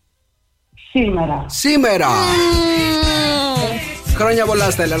πότε? Σήμερα. Χρόνια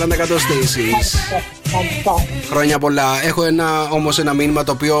πολλά, Στέλλα, να τα εκατοστήσεις. Χρόνια πολλά. Έχω όμως ένα μήνυμα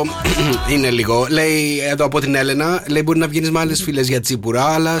το οποίο είναι λίγο. Λέει εδώ από την Έλενα, λέει μπορεί να βγαίνεις με άλλες φίλες για τσίπουρα,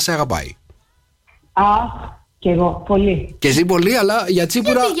 αλλά σε αγαπάει. Και εγώ πολύ. Και εσύ πολύ, αλλά για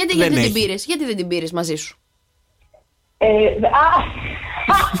τσίπουρα γιατί δεν την έχει. πήρες? Γιατί δεν την πήρες μαζί σου?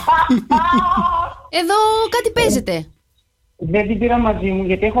 Εδώ κάτι παίζεται. Δεν την πήρα μαζί μου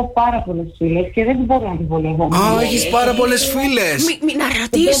γιατί έχω πάρα πολλές φίλες και δεν μπορώ να την βολεύω. Έχεις πάρα πολλές φίλες. Να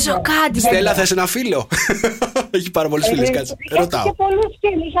ρωτήσω κάτι. Στέλλα, θες ένα φίλο? Έχει πάρα πολλές φίλες, κάτσε. Ρωτάω. Έχω και πολλούς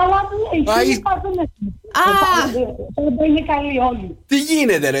φίλους, αλλά δεν είναι καλοί όλοι. Τι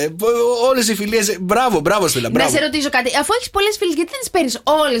γίνεται, ρε? Όλες οι φιλίες. Μπράβο, Στέλλα. Να σε ρωτήσω κάτι. Αφού έχεις πολλές φίλες, γιατί δεν τις παίρνεις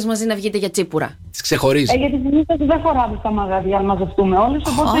όλες μαζί να βγείτε για τσίπουρα? Τις ξεχωρίζει. Γιατί συνήθως δεν χωράμε στα μαγαζιά να μαζευτούμε όλες,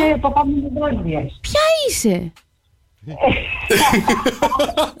 οπότε το πάμε με δόντιες. Ποια είσαι?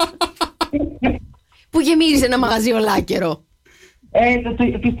 Που γεμίζει ένα μαγαζί ολάκερο.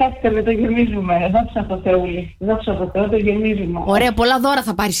 Πιστέψτε με, το γεμίζουμε. Δόξα τω Θεούλη. Δόξα τω Θεώ, το γεμίζουμε. Ωραία, πολλά δώρα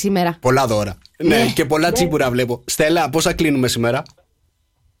θα πάρει σήμερα. Πολλά δώρα. Ναι, και πολλά τσίπουρα βλέπω. Στέλλα, πόσα κλείνουμε σήμερα?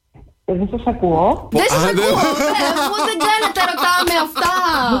 Δεν σας ακούω. Δεν σας ακούω. Αφού δεν κάνετε, ρωτάμε αυτά.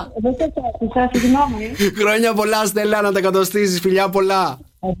 Δεν σας άκουσα, συγγνώμη. Χρόνια πολλά, Στέλλα, να τα εκατοστήσεις. Φιλιά πολλά.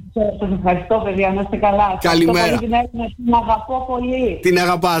 Σας ευχαριστώ, παιδιά, να είστε καλά. Καλημέρα. Την αγαπώ πολύ. Την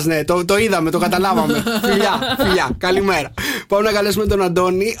αγαπάς, ναι. Το είδαμε, το καταλάβαμε. Φιλιά. Καλημέρα. Πάμε να καλέσουμε τον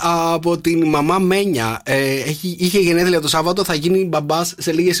Αντώνη από την μαμά Μένια. Είχε γενέθλια το Σάββατο, θα γίνει μπαμπάς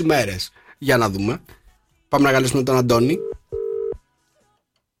σε λίγες ημέρες. Για να δούμε. Πάμε να καλέσουμε τον Αντώνη.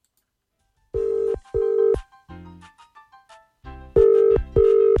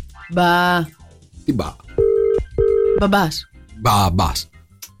 Τι μπα? Μπαμπάς. Μπαμπάς.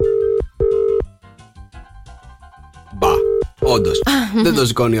 Όντως. Δεν το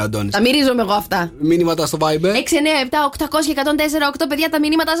σηκώνει ο Αντώνης. Τα μυρίζομαι εγώ αυτά. Μήνυματα στο Viber. 697-800-1048, παιδιά, τα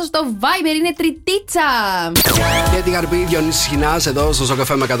μηνύματά σας στο Viber είναι τριτίτσα. Και τη Γαρπή Διονύσης Χινάς εδώ στο Sok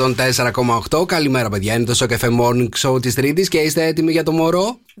FM 104,8. Καλημέρα, παιδιά. Είναι το Sok FM Morning Show της Τρίτης και είστε έτοιμοι για το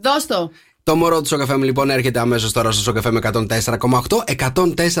μωρό? Δώσ' το. Το μωρό του Sok FM λοιπόν έρχεται αμέσως τώρα στο Sok FM 104,8.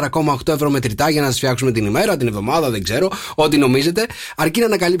 104,8 ευρώ μετρητά για να σας φτιάξουμε την ημέρα, την εβδομάδα, δεν ξέρω, ό,τι νομίζετε. Αρκεί να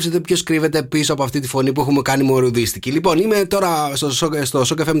ανακαλύψετε ποιος κρύβεται πίσω από αυτή τη φωνή που έχουμε κάνει μορουδίστικη. Λοιπόν, είμαι τώρα στο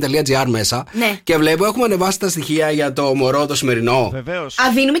sokfm.gr μέσα και βλέπω έχουμε ανεβάσει τα στοιχεία για το μωρό το σημερινό. Βεβαίως.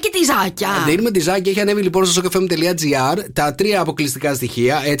 Δίνουμε και τη ζάκια. Δίνουμε τη ζάκια. Έχει ανέβει λοιπόν στο sokfm.gr τα 3 αποκλειστικά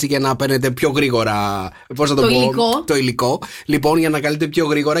στοιχεία, έτσι για να παίρνετε πιο γρήγορα. Πώς θα το πω, υλικό. Το υλικό. Λοιπόν, για να καλείτε πιο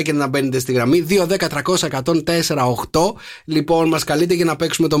γρήγορα και να μπαίνετε στη γραμμή 2-10-300-104-8. Λοιπόν, μας καλείτε για να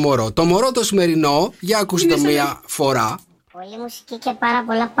παίξουμε το μωρό. Το μωρό το σημερινό, για ακούστε το μία φορά. Πολύ μουσική και πάρα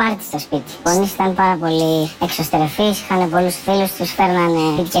πολλά πάρτι στο σπίτι. Οι γονείς ήταν πάρα πολύ εξωστερεφείς, είχαν πολλούς φίλους, τους φέρνανε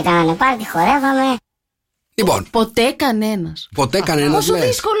σπίτι και κάνανε πάρτι, χορεύαμε. Λοιπόν, ποτέ κανένας. Πόσο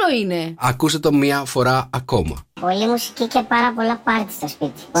δύσκολο είναι. Ακούστε το μία φορά ακόμα. Πολύ μουσική και πάρα πολλά πάρτι στο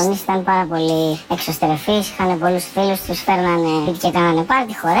σπίτι. Οι γονείς ήταν πάρα πολύ εξωστερεφείς, είχαν πολλούς φίλους, τους φέρνανε σπίτι και κάνανε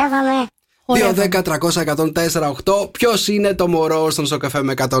πάρτι, χορεύαμε. 2-10-300-104-8. Ποιος είναι το μωρό στον Sok FM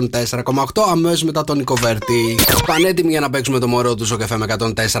 104,8? Αμέσως μετά τον Νικοβέρτη. Πανέτοιμοι για να παίξουμε το μωρό του Sok FM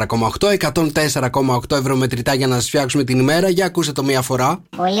 104,8. 104,8 ευρώ μετρητά για να σας φτιάξουμε την ημέρα. Για ακούστε το μία φορά.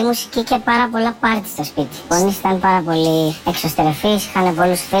 Πολύ μουσική και πάρα πολλά πάρτι στο σπίτι. Οι γονείς ήταν πάρα πολύ εξωστερεφείς, είχαν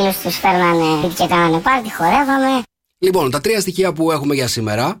πολλούς φίλους, τους φέρνανε σπίτι και κάνανε πάρτι, χορεύαμε. Λοιπόν, τα 3 στοιχεία που έχουμε για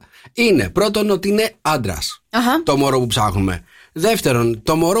σήμερα είναι πρώτον ότι είναι άντρας. Το μωρό που ψάχνουμε. Δεύτερον,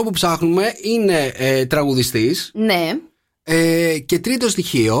 το μωρό που ψάχνουμε είναι τραγουδιστής. Ναι. Και τρίτο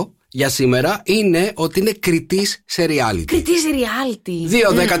στοιχείο για σήμερα είναι ότι είναι κριτής σε reality. Κριτής σε reality.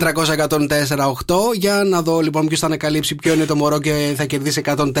 2-10-300-104-8. Για να δω λοιπόν ποιος θα ανακαλύψει ποιο είναι το μωρό και θα κερδίσει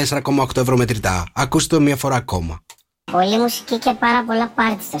 104,8 ευρώ μετρητά. Ακούστε το μία φορά ακόμα. Πολύ μουσική και πάρα πολλά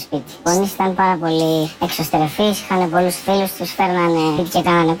πάρτι στο σπίτι. Οι γονείς ήταν πάρα πολύ εξωστερεφείς, είχαν πολλούς φίλους, τους φέρνανε σπίτι και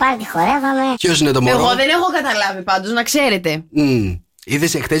κάνανε πάρτι, χορεύαμε. Ποιος είναι το μωρό? Εγώ δεν έχω καταλάβει πάντως, να ξέρετε.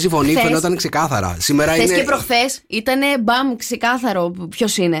 Είδες εχθές η φωνή φαινόταν ξεκάθαρα. Σήμερα χθες είναι... και προχθές ήτανε μπαμ ξεκάθαρο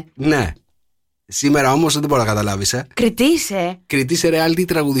ποιος είναι. Ναι. Σήμερα όμως δεν μπορώ να καταλάβεις, Κριτής, Κριτής σε reality,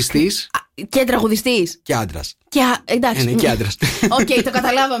 τραγουδιστής. Και τραγουδιστής. Και άντρας. Εντάξει. Ναι, και άντρας. Οκ, το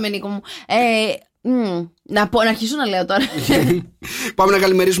καταλάβαμε, Νίκο μου. Να αρχίσω να λέω τώρα. Πάμε να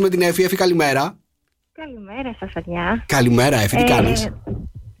καλημερίσουμε την Εφη. Εφη, καλημέρα. Καλημέρα σας, παιδιά. Καλημέρα, Εφη, τι κάνεις?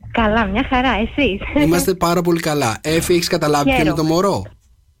 Καλά, μια χαρά, εσείς? Είμαστε πάρα πολύ καλά. Εφη, έχεις καταλάβει ποιο είναι το μωρό?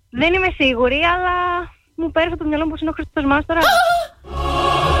 Δεν είμαι σίγουρη, αλλά μου πέρασε το μυαλό μου πως είναι ο Χριστός Μάστορας.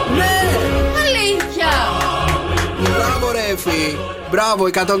 Ναι! Αλήθεια! Μπράβο, ρε Εφη. Μπράβο,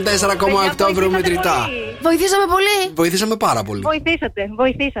 104,8 ευρώ μετρητά. Βοηθήσαμε πολύ. Βοηθήσαμε πάρα πολύ.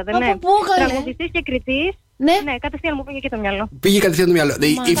 Βοηθήσατε, ναι. Από πού, καλέ? Τραγουδιστής και κριτής. Ναι, κατευθείαν μου πήγε και το μυαλό. Πήγε κατευθείαν το μυαλό.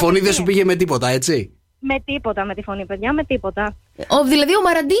 Η φωνή δεν σου πήγε με τίποτα, έτσι? Με τίποτα, με τη φωνή, παιδιά, με τίποτα. Δηλαδή ο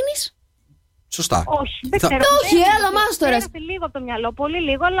Μαραντίνης? Σωστά. Όχι, δεν ξέρω. Όχι, έλα, Μάστορας. Πέρασε λίγο από το μυαλό, πολύ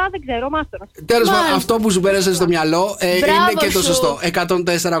λίγο, αλλά δεν ξέρω, Μάστορας. Τέλος πάντων, αυτό που σου πέρασε στο μυαλό είναι και το σωστό.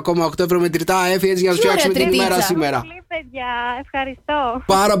 104,8 ευρώ μετρητά. Έφυγε έτσι για να σου φτιάξουμε την ημέρα σήμερα. Πολύ, παιδιά, ευχαριστώ.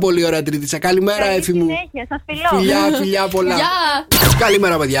 Πάρα πολύ ωραία τρίτησα. Καλημέρα, Έφη μου. Συνέχεια, σας φιλώ. Φιλιά πολλά.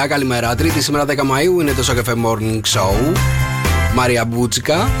 Καλημέρα, παιδιά, καλημέρα. Τρίτη σήμερα 10 Μαΐου είναι το Sok FM Morning Show. Μαρία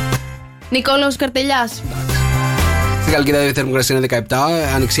Μπούτσικα. Νικόλαος Καρτελιάς. Στην Καλκίδα η θερμοκρασία είναι 17.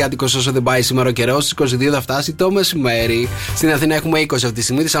 Ανοιξιάτικος όσο δεν πάει σήμερα ο καιρός. Στις 22 θα φτάσει το μεσημέρι. Στην Αθήνα έχουμε 20 αυτή τη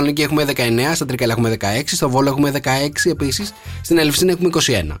στιγμή. Στη Θεσσαλονίκη έχουμε 19. Στα Τρίκαλα έχουμε 16. Στο Βόλο έχουμε 16 επίσης. Στην Ελευσίνα έχουμε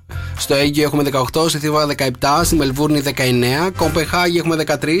 21. Στο Αίγυπτο έχουμε 18. Στη Θήβα 17. Στη Μελβούρνη 19. Κομπεχάγη έχουμε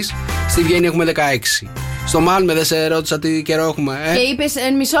 13. Στη Βιέννη έχουμε 16. Στο Μάλμε δεν σε ρώτησα τι καιρό έχουμε. Και είπες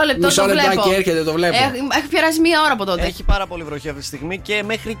μισό λεπτό, μισό το βλέπω. Μισό λεπτάκι έρχεται, το βλέπω. Έχει περάσει μία ώρα από τότε. Έχει πάρα πολύ βροχή αυτή τη στιγμή και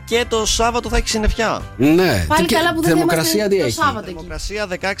μέχρι και το Σάββατο θα έχει συννεφιά. Ναι. Πάλι καλά που δεν θερμοκρασία τι έχει? Θερμοκρασία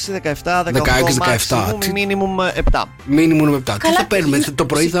 16-17, 18 μίνιμουμ 7. Μίνιμουμ 7. Τι θα παίρνουμε? Το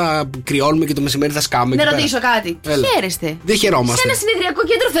πρωί θα κρυώνουμε και το μεσημέρι θα σκάμε? Να ρωτήσω κάτι. Χαίρεστε? Δεν χαιρόμαστε. Σε ένα συνεδριακό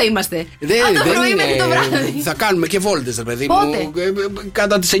κέντρο θα είμαστε. Δεν το πρωί μέχρι το βράδυ. Θα κάνουμε και βόλτες, ρε παιδί μου.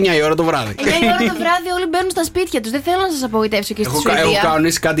 Κατά τις 9 η ώρα το βράδυ. 9 η ώρα το βράδυ όλοι μπαίνουν στα σπίτια τους. Δεν θέλω να σας απογοητεύσω και στη Σουηδία. Έχω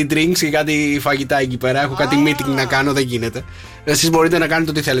κανονίσει κάτι drinks και κάτι φαγητά εκεί πέρα. Έχω κάτι meeting να κάνω, δεν γίνεται. Εσείς μπορείτε να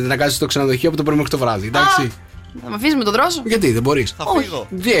κάνετε ό,τι θέλετε. Να κάτσετε στο ξενοδοχείο από το πρωί μέχρι το βράδυ. Εντάξει. Θα με αφήσεις με τον τρόσο? Γιατί δεν μπορείς? Θα φύγω.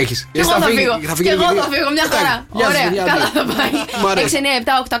 Τι έχεις? Και εγώ θα φύγω, μια χαρά. Ωραία, καλά θα πάει.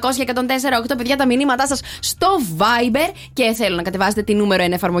 697-800-1048, παιδιά, τα μηνύματά σας στο Viber. Και θέλω να κατεβάσετε τη νούμερο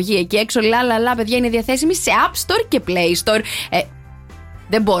 1 εφαρμογή εκεί έξω. Λα, παιδιά, είναι διαθέσιμη σε App Store και Play Store.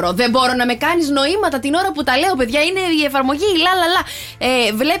 Δεν μπορώ να με κάνεις νοήματα την ώρα που τα λέω, παιδιά. Είναι η εφαρμογή λαλαλα.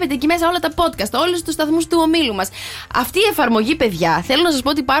 Βλέπετε εκεί μέσα όλα τα podcast, όλους τους σταθμούς του ομίλου μας. Αυτή η εφαρμογή, παιδιά, θέλω να σας πω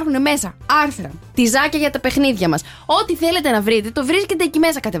ότι υπάρχουν μέσα άρθρα, τιζάκια για τα παιχνίδια μας. Ό,τι θέλετε να βρείτε, το βρίσκετε εκεί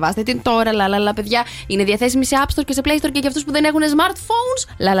μέσα. Κατεβάστε την τώρα, λαλαλα, παιδιά. Είναι διαθέσιμη σε App Store και σε Play Store και για αυτούς που δεν έχουν smartphones.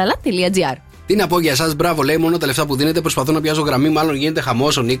 lalala.gr. Τι να πω για εσάς, μπράβο, λέει, μόνο τα λεφτά που δίνετε. Προσπαθώ να πιάσω γραμμή, μάλλον γίνεται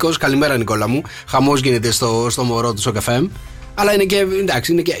χαμός ο Νίκος. Καλημέρα, Νικόλα μου. Χαμός γίνεται στο μωρό του Sok FM. Αλλά είναι και,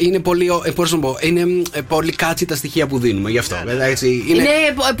 εντάξει, είναι πολύ, πώς να πω, είναι πολύ κάτσι τα στοιχεία που δίνουμε, γι' αυτό. Εντάξει, είναι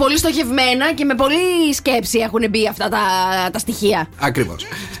πολύ στοχευμένα και με πολύ σκέψη έχουν μπει αυτά τα στοιχεία. Ακριβώς.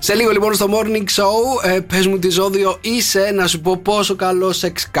 Σε λίγο λοιπόν στο Morning Show, πες μου τι ζώδιο είσαι, να σου πω πόσο καλό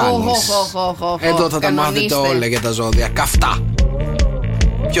σεξ κάνεις. Εδώ θα τα μάθετε όλα για τα ζώδια. Καυτά.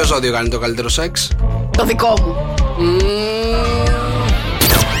 Ποιο ζώδιο κάνει το καλύτερο σεξ? Το δικό μου.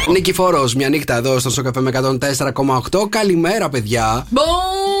 Νικηφόρος, μια νύχτα εδώ στο Sok FM 104,8. Καλημέρα, παιδιά.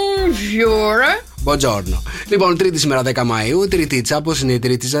 Buongiorno. Λοιπόν, Τρίτη σήμερα 10 Μαΐου. Τριτίτσα, πώς είναι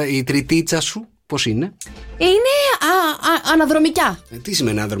η τριτίτσα σου, πώς είναι? Είναι αναδρομικιά. Τι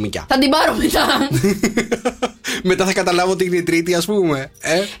σημαίνει αναδρομικιά? Θα την πάρω μετά. Μετά θα καταλάβω ότι είναι η Τρίτη, ας πούμε.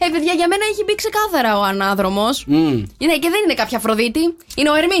 Παιδιά, για μένα έχει μπει ξεκάθαρα ο ανάδρομος. Ναι, και δεν είναι κάποια Αφροδίτη. Είναι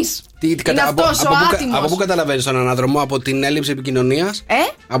ο Ερμής. Είναι αυτός ο άτιμος. Από πού καταλαβαίνεις τον ανάδρομο? Από την έλλειψη επικοινωνίας?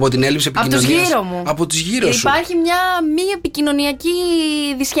 Από την έλλειψη επικοινωνίας? Από τους γύρω μου. Από τους γύρω σου. Υπάρχει μια μη επικοινωνιακή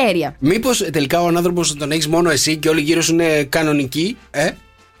δυσχέρεια. Μήπως τελικά ο ανάδρομος τον έχεις μόνο εσύ και όλοι γύρω σου είναι κανονικοί?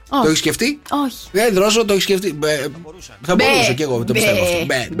 Το έχεις σκεφτεί? Όχι. Δρόσο, το έχεις σκεφτεί. Θα μπορούσα κι εγώ, το πιστεύω αυτό.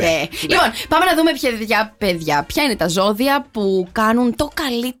 Λοιπόν, πάμε να δούμε παιδιά, ποια είναι τα ζώδια που κάνουν το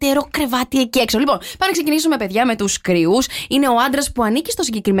καλύτερο κρεβάτι εκεί έξω. Λοιπόν, πάμε να ξεκινήσουμε, παιδιά, με τους κρυούς. Είναι ο άντρας που ανήκει στο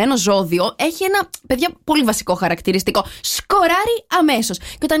συγκεκριμένο ζώδιο. Έχει ένα, παιδιά, πολύ βασικό χαρακτηριστικό. Σκοράρει αμέσως.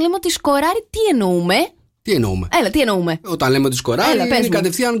 Και όταν λέμε ότι σκοράρει, τι εννοούμε? Τι εννοούμε? Τι εννοούμε? Όταν λέμε ότι σκοράρει, είναι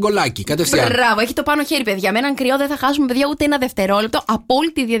κατευθείαν γκολάκι. Μπράβο, έχει το πάνω χέρι, παιδιά. Με έναν κρυό δεν θα χάσουμε, παιδιά, ούτε ένα δευτερόλεπτο από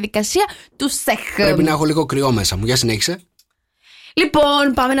όλη τη διαδικασία του σεχ. Πρέπει να έχω λίγο κρυό μέσα μου. Για συνέχισε.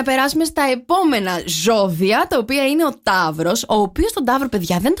 Λοιπόν, πάμε να περάσουμε στα επόμενα ζώδια, τα οποία είναι ο Ταύρος, ο οποίος τον Ταύρο,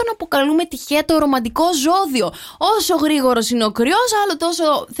 παιδιά, δεν τον αποκαλούμε τυχαία το ρομαντικό ζώδιο. Όσο γρήγορος είναι ο κρυός, άλλο τόσο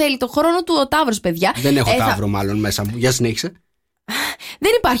θέλει το χρόνο του ο Ταύρος, παιδιά. Δεν έχω Ταύρο, μάλλον μέσα μου. Για συνέχισε.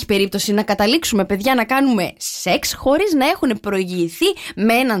 Δεν υπάρχει περίπτωση να καταλήξουμε, παιδιά, να κάνουμε σεξ χωρίς να έχουν προηγηθεί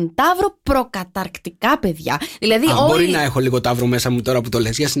με έναν Ταύρο προκαταρκτικά, παιδιά. Δηλαδή, μπορεί να έχω λίγο Ταύρο μέσα μου τώρα που το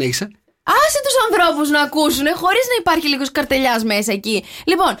λες. Για συνέχισε. Άσε τους ανθρώπους να ακούσουν, χωρίς να υπάρχει λίγος καρτελιάς μέσα εκεί.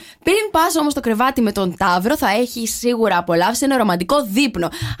 Λοιπόν, πριν πας όμως στο κρεβάτι με τον Ταύρο, θα έχεις σίγουρα απολαύσει ένα ρομαντικό δείπνο.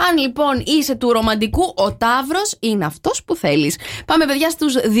 Αν λοιπόν είσαι του ρομαντικού, ο Ταύρος είναι αυτός που θέλεις. Πάμε, παιδιά,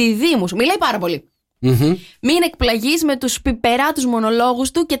 στους διδύμους. Μιλάει πάρα πολύ. Μην εκπλαγείς με τους πιπεράτους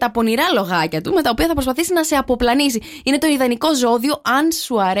μονολόγους του και τα πονηρά λογάκια του, με τα οποία θα προσπαθήσει να σε αποπλανήσει. Είναι το ιδανικό ζώδιο αν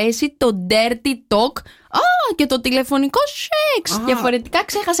σου αρέσει το dirty talk. Και το τηλεφωνικό σεξ. Διαφορετικά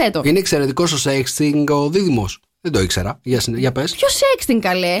ξέχασέ το. Είναι εξαιρετικό στο sexting ο δίδυμος. Δεν το ήξερα. Για πες. Ποιο sexting,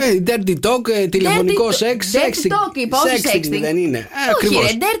 καλέ? Dirty talk, τηλεφωνικό σεξ. Dirty talk, είπα, όχι sexting. Δεν είναι. Όχι,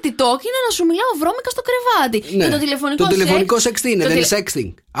 dirty talk είναι να σου μιλάω βρώμικα στο κρεβάτι. Ναι. Και το τηλεφωνικό σεξ είναι, δεν είναι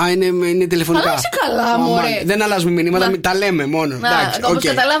sexting. Είναι τηλεφωνικά. Είσαι καλά, μωρέ. Δεν αλλάζουμε μηνύματα, τα λέμε μόνο. Όπως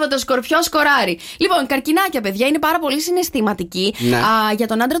καταλάβατε, ο Σκορπιός σκοράρει. Λοιπόν, καρκινάκια, παιδιά, είναι πάρα πολύ συναισθηματική. Για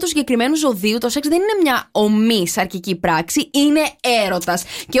τον άντρα του συγκεκριμένου ζωδίου, το σεξ δεν είναι μια ομή σαρκική πράξη, είναι έρωτας.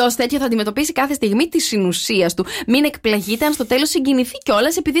 Και ως τέτοιο θα αντιμετωπίσει κάθε στιγμή τη συνουσία του. Μην εκπλαγείτε αν στο τέλος συγκινηθεί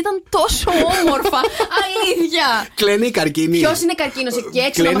κιόλας επειδή ήταν τόσο όμορφα. Αλήθεια. Κλαίνει η καρκίνη. Ποιος είναι καρκίνος εκεί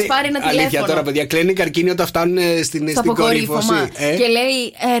έξω να μας πάρει ένα τηλέφωνο? Αλήθεια τώρα, παιδιά, κλαίνει η καρκίνη όταν φτάνουν στην κορύφωση. Και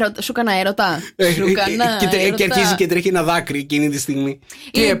λέει, σου έκανα έρωτα. Και αρχίζει και τρέχει ένα δάκρυ εκείνη τη στιγμή.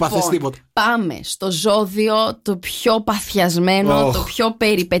 Τι έπαθες? Τίποτα. Πάμε στο ζώδιο το πιο παθιασμένο, το πιο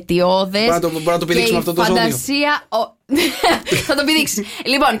περιπετειώδες. Μπορεί να το πηδήξουμε αυτό το ζώδιο. Θα το πηδήξει.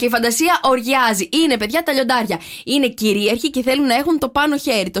 Λοιπόν, και η φαντασία οριάζει. Είναι, παιδιά, τα λιοντάρια. Είναι κυρίαρχοι και θέλουν να έχουν το πάνω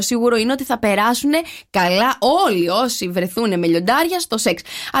χέρι. Το σίγουρο είναι ότι θα περάσουν καλά όλοι όσοι βρεθούν με λιοντάρια στο σεξ.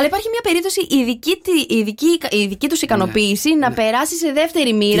 Αλλά υπάρχει μια περίπτωση η δική τους ικανοποίηση να περάσει σε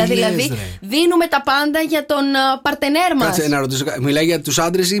δεύτερη μοίρα. Δηλαδή, δίνουμε τα πάντα για τον παρτενέρ μας. Κάτσε να ρωτήσω, μιλάει για τους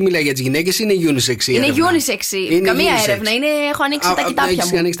άντρες ή μιλάει για τις γυναίκες? Είναι unisex? Είναι unisex. Καμία έρευνα. Έχω ανοίξει τα κοιτάπια μου.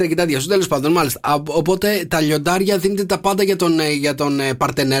 Έχεις ανοίξει τα κοιτάπια σου, τέλος πάντων, μάλιστα. Οπότε τα λιοντάρια δίνετε τα πάντα για τον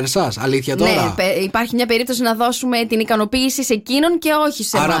παρτενέρ σας? Αλήθεια τώρα? Ναι, υπάρχει μια περίπτωση να δώσουμε την ικανοποίηση σε εκείνον και όχι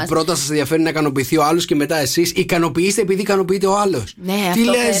σε εμάς. Άρα πρώτα σας ενδιαφέρει να ικανοποιηθεί ο άλλος και μετά εσείς ικανοποιήστε επειδή ικανοποιείται ο άλλος. Ναι, τι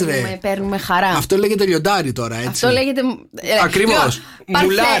αυτό λες, παίρνουμε χαρά. Αυτό λέγεται λιοντάρι τώρα, έτσι. Αυτό λέγεται. Ακριβώς.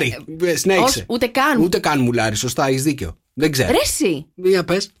 Μουλάρι. Συνέχισε. Ούτε καν μουλάρι, σωστά, έχεις δίκιο. Δεν ξέρω. Ρε εσύ. Για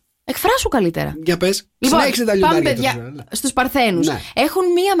πες. Εκφράσου καλύτερα. Για πες. Λοιπόν, συνέχισε τα πάμε λιοντάρια. παιδιά στους Παρθένους. Ναι.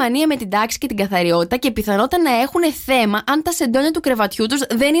 Έχουν μία μανία με την τάξη και την καθαριότητα και πιθανότατα να έχουν θέμα αν τα σεντόνια του κρεβατιού τους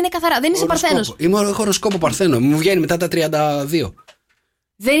δεν είναι καθαρά. Δεν είσαι Παρθένος. Είμαι χοροσκόπο Παρθένο. Μου βγαίνει μετά τα 32.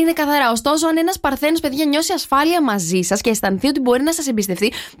 Δεν είναι καθαρά. Ωστόσο, αν ένας Παρθένος, παιδιά, νιώσει ασφάλεια μαζί σας και αισθανθεί ότι μπορεί να σας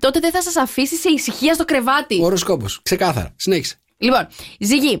εμπιστευτεί, τότε δεν θα σας αφήσει σε ησυχία στο κρεβάτι. Χοροσκόπος. Ξεκάθαρα. Συνέχισε. Λοιπόν,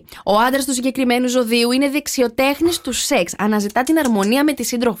 Ζυγή, ο άντρας του συγκεκριμένου ζωδίου είναι δεξιοτέχνης του σεξ. Αναζητά την αρμονία με τη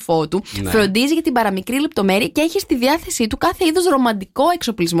σύντροφό του, φροντίζει για την παραμικρή λεπτομέρεια και έχει στη διάθεσή του κάθε είδους ρομαντικό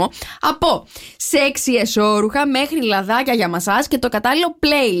εξοπλισμό, από σεξι εσώρουχα μέχρι λαδάκια για μασάζ και το κατάλληλο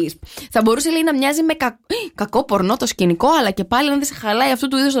playlist. Θα μπορούσε, λέει, να μοιάζει με κακό πορνό το σκηνικό, αλλά και πάλι, αν δεν σε χαλάει αυτού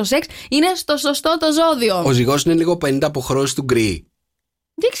του είδους το σεξ, είναι στο σωστό το ζώδιο. Ο Ζυγός είναι λίγο 50 αποχρώσεις του γκρι.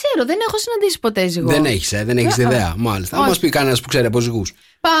 Δεν ξέρω, δεν έχω συναντήσει ποτέ ζυγό. Δεν έχεις ιδέα, μάλιστα. Θα μας πει κανένας που ξέρει από ζυγούς.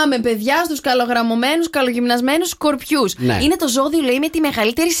 Πάμε, παιδιά, στους καλογραμμωμένους, καλογυμνασμένους σκορπιούς. Ναι. Είναι το ζώδιο, λέει, με τη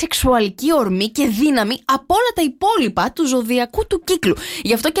μεγαλύτερη σεξουαλική ορμή και δύναμη από όλα τα υπόλοιπα του ζωδιακού του κύκλου.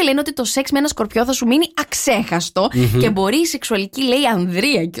 Γι' αυτό και λένε ότι το σεξ με ένα σκορπιό θα σου μείνει αξέχαστο και μπορεί η σεξουαλική, λέει,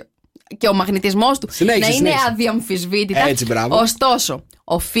 ανδρεία και ο μαγνητισμός του να είναι αδιαμφισβήτητα. Έτσι, μπράβο. Ωστόσο,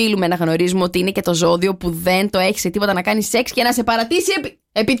 οφείλουμε να γνωρίζουμε ότι είναι και το ζώδιο που δεν το έχει σε τίποτα να κάνει σεξ και να σε παρατήσει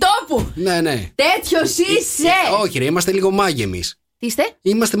επιτόπου. Ναι. Τέτοιος είσαι. Όχι, ρε, είμαστε λίγο μάγοι εμείς. Τι είστε?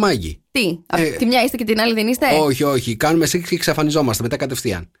 Είμαστε μάγοι. Τι, τη μια είστε και την άλλη δεν είστε? Όχι. Κάνουμε σεξ και εξαφανιζόμαστε μετά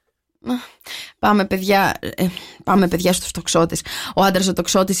κατευθείαν. Πάμε, παιδιά, στους τοξότες. Ο άντρας ο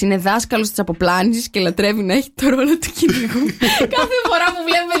τοξότης είναι δάσκαλος της αποπλάνησης και λατρεύει να έχει το ρόλο του κυνηγού. Κάθε φορά που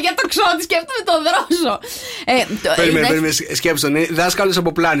βλέπω, παιδιά, τοξότη, σκέφτομαι τον δρόσο. Περίμενε, σκέψου τον. Δάσκαλος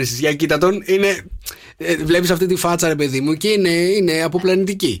αποπλάνησης. Για κοίτα τον, είναι. Βλέπεις αυτή τη φάτσα, ρε παιδί μου, και είναι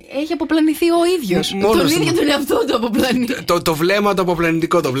αποπλανητική. Έχει αποπλανηθεί ο ίδιος. Τον ίδιο τον εαυτό του αποπλανεί. Το βλέμμα το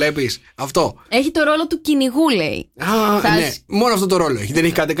αποπλανητικό, το βλέπεις? Αυτό. Έχει το ρόλο του κυνηγού, λέει. Ναι, μόνο αυτό το ρόλο έχει. Δεν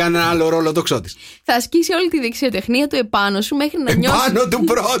έχει κανένα άλλο ρόλο τοξότης. Θα ασκήσει όλη τη δεξιοτεχνία του επάνω σου μέχρι να νιώσει. Επάνω του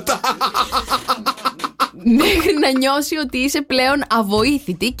πρώτα! Μέχρι να νιώσει ότι είσαι πλέον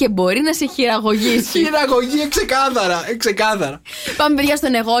αβοήθητη και μπορεί να σε χειραγωγήσει. Χειραγωγή, ξεκάθαρα. Πάμε, παιδιά,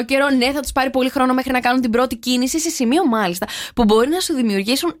 στον εγώκερο. Ναι, θα τους πάρει πολύ χρόνο μέχρι να κάνουν την πρώτη κίνηση, σε σημείο μάλιστα που μπορεί να σου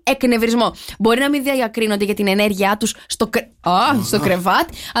δημιουργήσουν εκνευρισμό. Μπορεί να μην διακρίνονται για την ενέργειά τους στο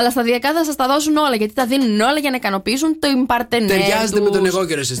κρεβάτι, αλλά σταδιακά θα σας τα δώσουν όλα, γιατί τα δίνουν όλα για να ικανοποιήσουν το παρτενέρ. Ταιριάζεται με τον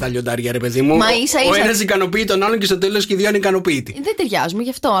εγώκερο εσείς τα λιοντάρια, ρε παιδί μου. Ο ένας ικανοποιεί τον άλλον και στο τέλος και οι δύο είναι ικανοποιητοί. Δεν ταιριάζουμε, γι'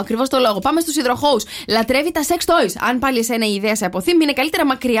 αυτό ακριβώς το λόγο. Πάμε στους υδροχόους. Λατρεύει τα sex toys. Αν πάλι εσένα η ιδέα σε αποθύμει, είναι καλύτερα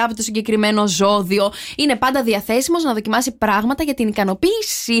μακριά από το συγκεκριμένο ζώδιο. Είναι πάντα διαθέσιμος να δοκιμάσει πράγματα για την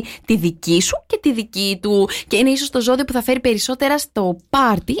ικανοποίηση τη δική σου και τη δική του. Και είναι ίσως το ζώδιο που θα φέρει περισσότερα στο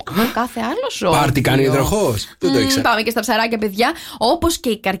πάρτι από κάθε άλλο ζώδιο. Πάρτι κάνει υδροχόος. Δεν το ήξερα. Πάμε και στα ψαράκια, παιδιά. Όπως και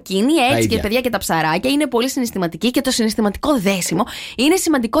οι καρκίνοι, έτσι και παιδιά και τα ψαράκια είναι πολύ συναισθηματικοί και το συναισθηματικό δέσιμο είναι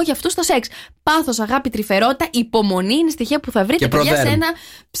σημαντικό για αυτούς στο σεξ. Πάθος, αγάπη, τρυφερότητα, υπομονή είναι στοιχεία που θα βρείτε, παιδιά, σε ένα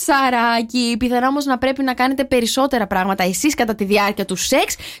ψαράκι. Πιθανά όμως να πρέπει να κάνετε περισσότερα πράγματα εσείς κατά τη διάρκεια του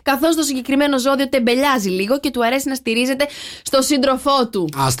σεξ, καθώς το συγκεκριμένο ζώδιο τεμπελιάζει λίγο και του αρέσει να στηρίζεται στο σύντροφό του.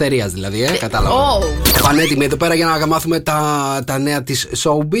 Αστερίας δηλαδή, κατάλαβα. Πανέτοιμοι εδώ πέρα για να μάθουμε τα νέα της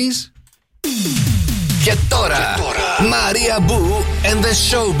Showbiz. Και τώρα, Μαρία Μπου and the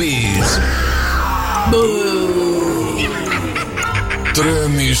Showbiz.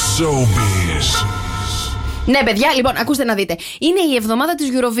 Τρέμει Showbiz. Ναι, παιδιά, λοιπόν, ακούστε να δείτε. Είναι η εβδομάδα της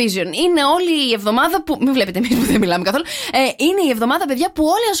Eurovision. Είναι όλη η εβδομάδα που. Μην βλέπετε εμείς που δεν μιλάμε καθόλου. Είναι η εβδομάδα, παιδιά, που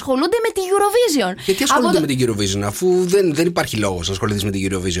όλοι ασχολούνται με τη Eurovision. Γιατί ασχολούνται με την Eurovision, αφού δεν υπάρχει λόγος να ασχοληθείς με την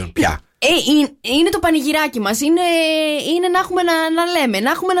Eurovision πια? Είναι το πανηγυράκι μας. Είναι να έχουμε να λέμε,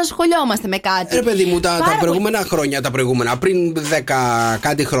 να έχουμε να σχολιόμαστε με κάτι. Ρε παιδί μου, τα προηγούμενα χρόνια, πριν 10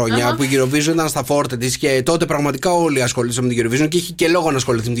 κάτι χρόνια, που η Eurovision ήταν στα φόρτε της και τότε πραγματικά όλοι ασχολήθηκαν με την Eurovision και είχε και λόγο να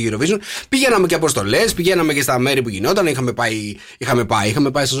ασχοληθεί με την Eurovision. Πηγαίναμε και αποστολές, πηγαίναμε και στα μέρη που γινόταν. Είχαμε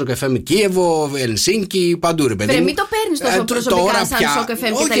πάει στο Sok FM Κίεβο, Ελσίνκι, παντού, ρε παιδί μου. Μην το παίρνεις τόσο προσωπικά σαν Sok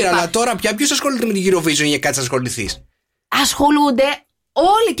FM. Όχι, αλλά τώρα πια ποιος ασχολείται με την Eurovision για κάτι να ασχοληθείς? Ασχολούνται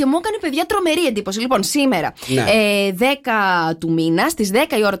όλοι και μου έκανε, παιδιά, τρομερή εντύπωση. Λοιπόν, σήμερα, 10 του μήνα, στις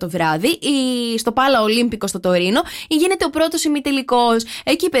 10 η ώρα το βράδυ, στο Πάλα Ολύμπικο στο Τωρίνο, γίνεται ο πρώτος ημιτελικός.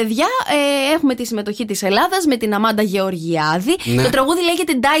 Εκεί, παιδιά, έχουμε τη συμμετοχή της Ελλάδας με την Αμάντα Γεωργιάδη. Το τραγούδι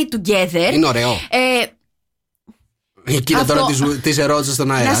λέγεται Die Together. Είναι ωραίο. Κοίτα τώρα τις ερώτησες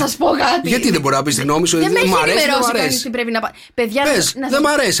στον αέρα. Να σας πω κάτι. Γιατί δεν μπορεί να πεις τη γνώμη σου? Δεν με έχει ενημερώσει κανείς τι πρέπει να πάει. Παιδιά, πες, δεν μ'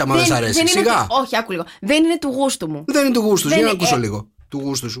 αρέσει άμα δεν σ' αρέσει. Σιγά. Όχι, άκου λίγο. Δεν είναι του γούστου μου. Δεν είναι του γούστου σου. Για να ακούσω λίγο του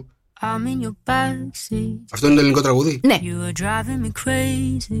γούστου σου. Αυτό είναι το ελληνικό τραγούδι? Ναι.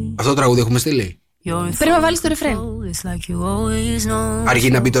 Αυτό το τραγούδι έχουμε στείλει? Πρέπει να βάλεις το ρεφρέν. Αργεί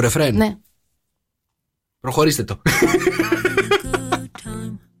να μπει το ρεφρέν? Ναι. Προχωρήστε το.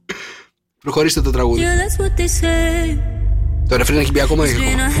 Προχωρήστε το τραγούδι. Το ρεφρέν έχει μπει ακόμα ή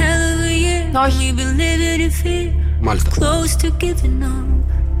όχι? Όχι. Μάλιστα.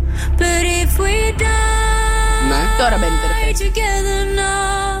 Ναι. Τώρα μπαίνει το ρεφρέν.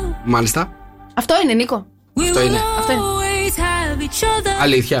 Μάλιστα. Αυτό είναι, Νίκο. Αυτό είναι.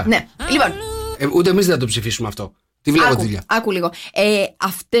 Αλήθεια. Ναι. Λοιπόν. Ούτε εμείς δεν θα το ψηφίσουμε αυτό. Τι βλέπω τη δουλειά. Άκου λίγο.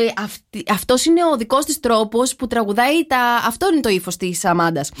 Αυτός είναι ο δικός της τρόπος που τραγουδάει αυτό είναι το ύφος της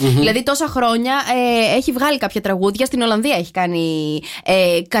Αμάντας. Δηλαδή τόσα χρόνια έχει βγάλει κάποια τραγούδια. Στην Ολλανδία έχει κάνει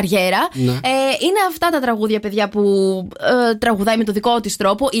καριέρα. Είναι αυτά τα τραγούδια, παιδιά, που τραγουδάει με το δικό της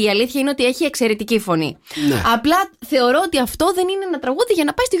τρόπο. Η αλήθεια είναι ότι έχει εξαιρετική φωνή. Απλά θεωρώ ότι αυτό δεν είναι ένα τραγούδι για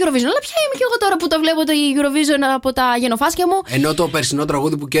να πάει στη Eurovision. Αλλά ποια είμαι και εγώ τώρα που το βλέπω το Eurovision από τα γενοφάσκια μου. Ενώ το περσινό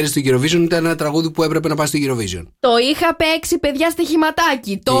τραγούδι που κέρδισε στο Eurovision ήταν ένα τραγούδι που έπρεπε να πάει στο Eurovision. Το είχα παίξει, παιδιά,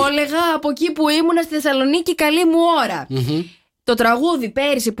 στοιχηματάκι. Το έλεγα από εκεί που ήμουνα στη Θεσσαλονίκη, καλή μου ώρα. Το τραγούδι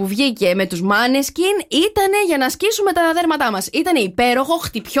πέρυσι που βγήκε με τους Måneskin ήτανε για να σκίσουμε τα δέρματά μας. Ήτανε υπέροχο,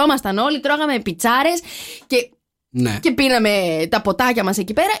 χτυπιόμασταν όλοι, τρώγαμε πιτσάρες και πίναμε τα ποτάκια μας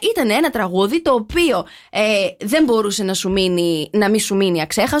εκεί πέρα. Ήταν ένα τραγούδι το οποίο δεν μπορούσε να μην σου μείνει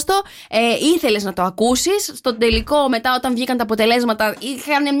αξέχαστο. Ήθελες να το ακούσεις. Στο τελικό, μετά όταν βγήκαν τα αποτελέσματα,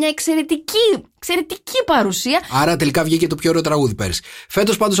 είχαν μια εξαιρετική παρουσία. Άρα τελικά βγήκε το πιο ωραίο τραγούδι πέρυσι.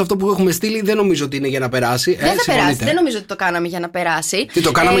 Φέτος πάντως αυτό που έχουμε στείλει δεν νομίζω ότι είναι για να περάσει. Δεν θα περάσει, δεν νομίζω ότι το κάναμε για να περάσει. Τι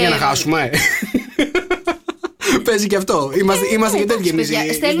το κάναμε για να χάσουμε? Παίζει και αυτό. Είμαστε και τέτοιοι εμείς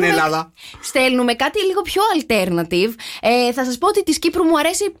στην Ελλάδα. Στέλνουμε κάτι λίγο πιο alternative. Θα σας πω ότι της Κύπρου μου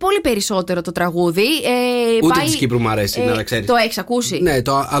αρέσει πολύ περισσότερο το τραγούδι. Ούτε της Κύπρου μου αρέσει, να ξέρεις. Το έχεις ακούσει? Ναι,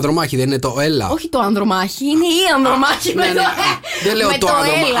 το Ανδρομάχη δεν είναι το Έλα. Όχι το Ανδρομάχη, είναι η Ανδρομάχη με το δεν λέω το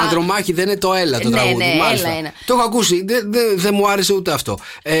Ανδρομάχη, δεν είναι το Έλα το τραγούδι. Το έχω ακούσει, δεν μου άρεσε ούτε αυτό.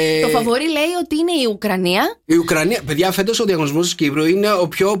 Το φαβορί λέει ότι είναι η Ουκρανία. Η Ουκρανία, παιδιά, φέτος ο διαγωνισμός της Κύπρου είναι ο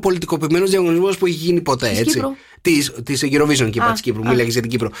πιο πολιτικοποιημένος διαγωνισμός που έχει γίνει ποτέ, έτσι. Της Eurovision και της Κύπρου, μίλαγε για την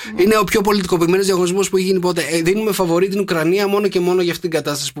Κύπρο. Είναι ο πιο πολιτικοποιημένος διαγωνισμός που έχει γίνει ποτέ. Δίνουμε φαβορί την Ουκρανία μόνο και μόνο για αυτήν την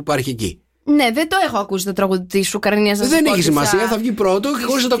κατάσταση που υπάρχει εκεί. Ναι, δεν το έχω ακούσει το τραγούδι της Ουκρανίας. Δεν έχει σημασία, θα βγει πρώτο και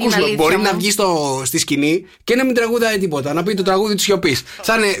χωρίς να το ακούσουμε. Μπορεί να βγει στη σκηνή και να μην τραγουδάει τίποτα. Να πει το τραγούδι της σιωπής.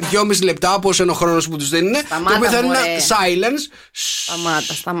 Θα είναι 2,5 λεπτά, όπως είναι ο χρόνος που τους δίνουν. Το οποίο θα είναι ένα silence.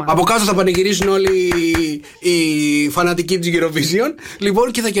 Σταμάτα. Από κάτω θα πανηγυρίσουν όλοι οι φανατικοί της Eurovision.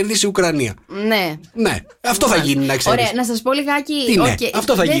 Λοιπόν, και θα κερδίσει η Ουκρανία. Ναι. Αυτό θα γίνει, να ξέρεις. Ωραία, να σας πω λιγάκι.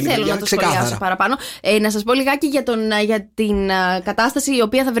 Αυτό θα γίνει. Δεν θέλω να το σχολιάσω παραπάνω. Να σας πω λιγάκι για την κατάσταση η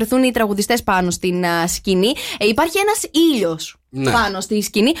οποία θα βρεθούν οι τραγουδιστές πάνω στην σκηνή. Υπάρχει ένας ήλιος πάνω στη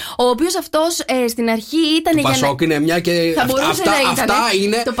σκηνή, ο οποίος αυτός στην αρχή ήταν για Πασόκ είναι μια και θα μπορούσε να ήταν. Αυτά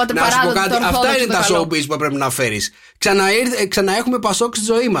είναι, να σου πω κάτι, αυτά είναι τα showbiz που πρέπει να φέρεις. Ξαναέχουμε Πασόκ στη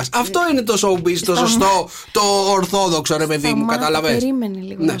ζωή μας. Αυτό είναι το showbiz, το σωστό, το ορθόδοξο, ρε παιδί μου, καταλαβες. Περίμενε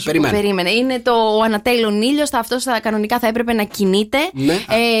λίγο. Περίμενε. Είναι ο ανατέλλον ήλιος, αυτός κανονικά θα έπρεπε να κινείται.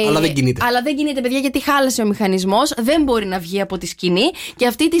 Αλλά δεν κινείται. Αλλά δεν κινείται, παιδιά, γιατί χάλασε ο μηχανισμός, δεν μπορεί να βγει από τη σκηνή και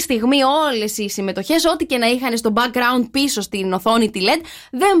αυτή τη στιγμή όλες οι συμμετοχές, ό,τι και να είχαν στο background πίσω στην οθόνη τη LED,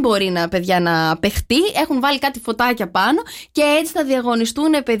 δεν μπορεί παιδιά να παιχτεί. Έχουν βάλει κάτι φωτάκια πάνω και έτσι θα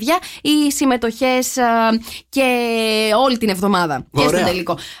διαγωνιστούν, παιδιά, οι συμμετοχές και όλη την εβδομάδα. Ωραία. Και στον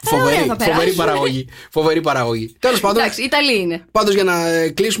τελικό. Φοβερή παραγωγή. Τέλος πάντων. Εντάξει, Ιταλοί είναι. Πάντως, για να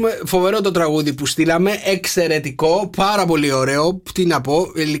κλείσουμε, φοβερό το τραγούδι που στείλαμε. Εξαιρετικό, πάρα πολύ ωραίο. Τι να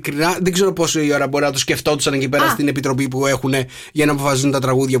πω, ειλικρινά, δεν ξέρω πόση ώρα μπορεί να το σκεφτόντουσαν εκεί πέρα στην επιτροπή που έχουν για να αποφασίζουν τα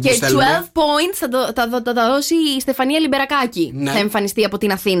τραγούδια που στέλνουν. Και 12 points θα τα δώσει η Στεφανία Λιμπερακάκη. Θα εμφανιστεί από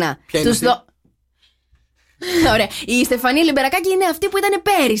την Αθήνα. Ωραία. Η Στεφανία Λιμπερακάκη είναι αυτή που ήταν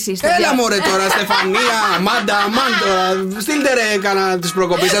πέρυσι. Έλα μωρέ τώρα, Στεφανία, Μάντα, στείλτε ρε κανένα της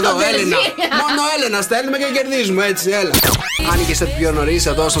προκοπής εδώ, Έλενα. Μόνο Έλενα στέλνουμε και κερδίζουμε, έτσι, έλα. Άνοιγε πιο νωρίς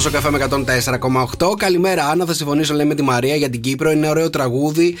εδώ στο Sok FM με 104,8. Καλημέρα, Άννα. Θα συμφωνήσω, λέει, με τη Μαρία για την Κύπρο. Είναι ωραίο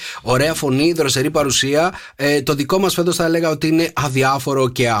τραγούδι, ωραία φωνή, δροσερή παρουσία. Το δικό μας φέτος θα έλεγα ότι είναι αδιάφορο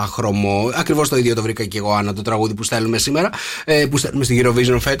και άχρωμο. Ακριβώς το ίδιο το βρήκα και εγώ, Άννα, το τραγούδι που στέλνουμε σήμερα, που στέλνουμε στη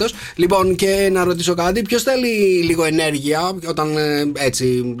Eurovision φέτος. Λοιπόν, και να ρωτήσω κάτι, ποιος θέλει λίγο ενέργεια όταν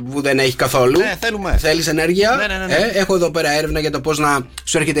έτσι που δεν έχει καθόλου? Ναι, θέλουμε. Θέλεις ενέργεια? Ναι. Έχω εδώ πέρα έρευνα για το πώς να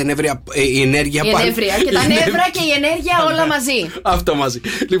σου έρχεται η ενέργεια. Η ενέργεια και τα νεύρα και η ενέργεια όλα μαζί. Αυτό μαζί.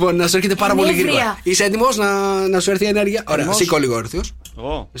 Λοιπόν, να σου έρχεται πάρα πολύ γρήγορα. Είσαι έτοιμος να σου έρθει η ενέργεια? Ωραία, σήκω λίγο όρθιος.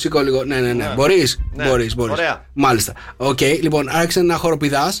 Σήκω λίγο, ναι. Μπορείς. Ωραία. Μάλιστα. Οκ, λοιπόν, άρχισε να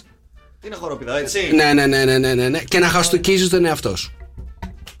χοροπηδάς. Τι είναι χοροπηδά, έτσι? Ναι. Και να χαστοκίζεις τον εαυτό σου.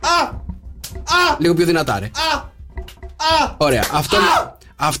 Λίγο πιο δυνατά, ρε. Ωραία.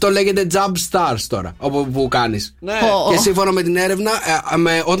 Αυτό λέγεται jump stars τώρα, που κάνεις. Ναι. Και σύμφωνα με την έρευνα,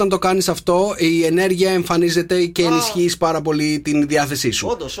 όταν το κάνεις αυτό, η ενέργεια εμφανίζεται και ενισχύεις πάρα πολύ την διάθεσή σου.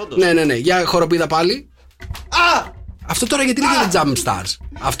 Όντως. Ναι. Για χοροπίδα πάλι. Αυτό τώρα γιατί λέγεται jump stars,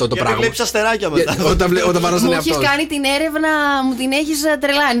 αυτό το πράγμα. Βλέπει αστεράκια μετά. Όταν βαράς τον εαυτό. Μου έχεις κάνει την έρευνα, μου την έχεις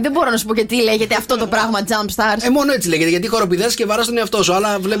τρελάνει. Δεν μπορώ να σου πω γιατί λέγεται αυτό το πράγμα jump stars. Μόνο έτσι λέγεται, γιατί χοροπηδάς και βαράς τον εαυτό σου,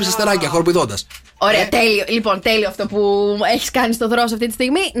 αλλά βλέπεις αστεράκια χοροπηδώντας. Ωραία, τέλειο. Λοιπόν, τέλειο αυτό που έχεις κάνει στο δρόσο αυτή τη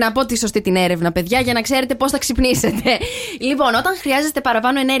στιγμή. Να πω τη σωστή την έρευνα, παιδιά, για να ξέρετε πώς θα ξυπνήσετε. Λοιπόν, όταν χρειάζεστε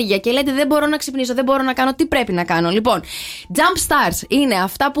παραπάνω ενέργεια και λέτε δεν μπορώ να ξυπνήσω, δεν μπορώ να κάνω, τι πρέπει να κάνω. Λοιπόν, jump stars είναι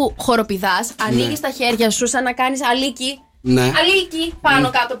αυτά που χοροπηδάς, ανοίγεις τα χέρια σου σαν να κάνεις αλίκι. Ναι. Αλίκι, πάνω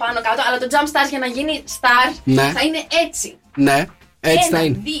κάτω. Αλλά το jump stars για να γίνει star θα είναι έτσι. Ναι, έτσι θα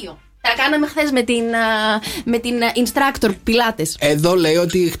είναι. 1, 2. Τα κάναμε χθες με την instructor πιλάτες. Εδώ λέει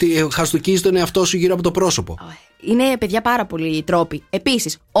ότι χαστοκίζεις τον εαυτό σου γύρω από το πρόσωπο. Είναι, παιδιά, πάρα πολλοί τρόποι.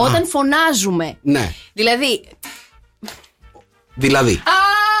 Επίσης, όταν φωνάζουμε. Ναι. Δηλαδή.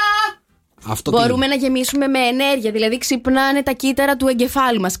 Αυτό μπορούμε να γεμίσουμε με ενέργεια. Δηλαδή, ξυπνάνε τα κύτταρα του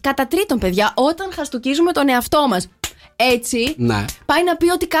εγκεφάλου μας. Κατά τρίτον, παιδιά, όταν χαστοκίζουμε τον εαυτό μας. Έτσι, πάει να πει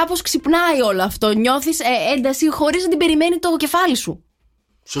ότι κάπως ξυπνάει όλο αυτό. Νιώθεις ένταση χωρίς να την περιμένει το κεφάλι σου.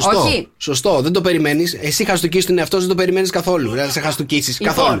 Σωστό, δεν το περιμένεις. Εσύ χαστοκίσεις τον εαυτό σου, δεν το περιμένεις καθόλου. Δεν θα σε χαστοκίσεις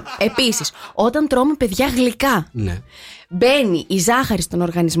καθόλου. Επίσης, όταν τρώμε, παιδιά, γλυκά, μπαίνει η ζάχαρη στον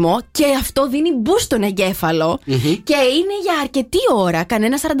οργανισμό και αυτό δίνει boost στον εγκέφαλο και είναι για αρκετή ώρα,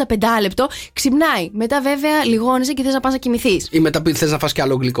 κανένα 45 λεπτό, ξυπνάει. Μετά, βέβαια, λιγώνεσαι και θες να πας να κοιμηθείς. Ή μετά θες να φας κι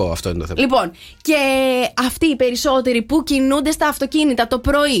άλλο γλυκό, αυτό είναι το θέμα. Λοιπόν, και αυτοί οι περισσότεροι που κινούνται στα αυτοκίνητα το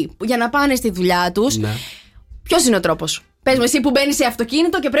πρωί για να πάνε στη δουλειά τους, ποιος είναι ο τρόπος? Πες μου, εσύ που μπαίνεις σε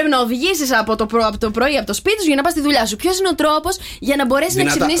αυτοκίνητο και πρέπει να οδηγήσεις από το πρωί από το σπίτι σου για να πας στη δουλειά σου. Ποιος είναι ο τρόπος για να μπορέσει να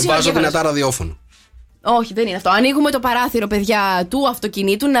ξυπνήσει ο εγκέφαλος? Βάζω δυνατά ραδιόφωνο. Όχι, δεν είναι αυτό. Ανοίγουμε το παράθυρο, παιδιά, του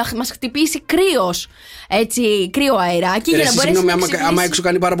αυτοκινήτου να μας χτυπήσει κρύος. Έτσι, κρύο αεράκι για να μπορέσει να ξυπνήσει. Άμα έξω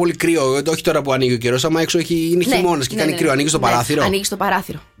κάνει πάρα πολύ κρύο, όχι τώρα που ανοίγει ο καιρός, άμα έξω είναι χειμώνας και κάνει κρύο, ανοίγεις το παράθυρο. Ανοίγεις το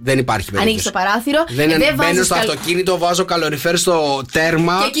παράθυρο. Δεν υπάρχει περίπτωση. Ανοίγεις το παράθυρο. Μπαίνω στο αυτοκίνητο, βάζω καλοριφέρ στο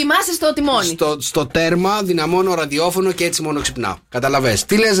τέρμα. Και κοιμάσαι στο τιμόνι. Στο τέρμα, δυναμώνω ραδιόφωνο και έτσι μόνο ξυπνάω. Καταλαβες.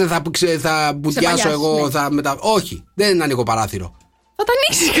 Τι λες, θα μπουτιάσω εγώ, όχι, δεν ανοίγω παράθυρο. Θα τα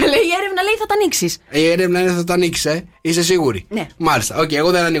ανοίξεις, καλέ. Η έρευνα λέει θα τα ανοίξεις. Η έρευνα είναι θα τα ανοίξεις, Είσαι σίγουρη? Ναι. Μάλιστα.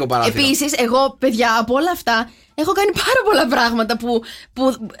 Εγώ δεν ανοίγω παράθυρο. Επίσης, εγώ, παιδιά, από όλα αυτά έχω κάνει πάρα πολλά πράγματα που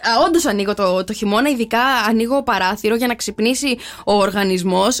όντως ανοίγω το χειμώνα. Ειδικά ανοίγω παράθυρο για να ξυπνήσει ο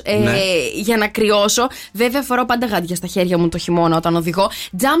οργανισμός, για να κρυώσω. Βέβαια, φοράω πάντα γάντια στα χέρια μου το χειμώνα όταν οδηγώ.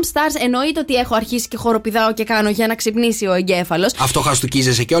 Jump stars εννοείται ότι έχω αρχίσει και χοροπηδάω και κάνω για να ξυπνήσει ο εγκέφαλος. Αυτό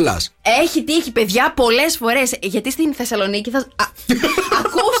χαστοκίζεσαι κιόλας? Έχει τύχει, παιδιά, πολλές φορές. Γιατί στην Θεσσαλονίκη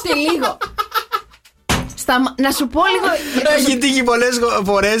ακούστε λίγο. Να σου πω λίγο. Έχει τύχει πολλές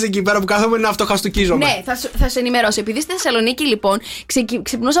φορές εκεί πέρα που κάθομαι να αυτοχαστοκίζομαι. Ναι, θα σε ενημερώσω. Επειδή στη Θεσσαλονίκη, λοιπόν,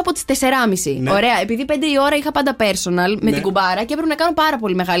 ξυπνούσα από τις 4.30. Ναι. Ωραία. Επειδή 5 η ώρα είχα πάντα personal με την κουμπάρα και έπρεπε να κάνω πάρα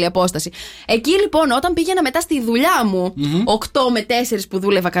πολύ μεγάλη απόσταση. Εκεί, λοιπόν, όταν πήγαινα μετά στη δουλειά μου, 8 με 4 που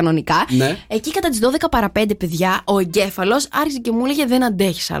δούλευα κανονικά, εκεί κατά τις 12 παρα 5, παιδιά, ο εγκέφαλος άρχισε και μου έλεγε δεν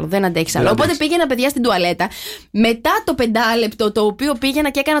αντέχεις άλλο. Οπότε πήγαινα, παιδιά, στην τουαλέτα. Μετά το 5 το οποίο πήγαινα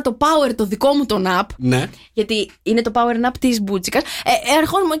και έκανα το power το δικό μου τον app. Ναι. Γιατί είναι το power nap της μπούτσικας.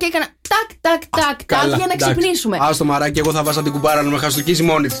 Ερχόμουν και έκανα τάκ για να ξυπνήσουμε. Ας το μαράκι, εγώ θα βάζα την κουμπάρα να με χαστοκίσει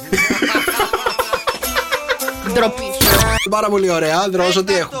μόνη της. Ντροπή. Πάρα πολύ ωραία. Δρόσο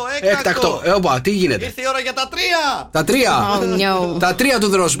τι έχω. Έκτακτο. Όπα, τι γίνεται? Ήρθε η ώρα για τα 3. Τα 3. Τα 3 του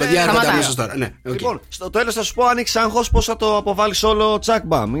δρόσου, παιδιά. Έρχονται αμέσως τώρα. Λοιπόν, στο τέλος θα σου πω αν έχεις άγχος πώς θα το αποβάλεις όλο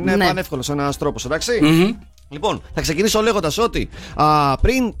τσακμπαμ. Είναι πανεύκολος ένας τρόπος, εντάξει. Λοιπόν, θα ξεκινήσω λέγοντας ότι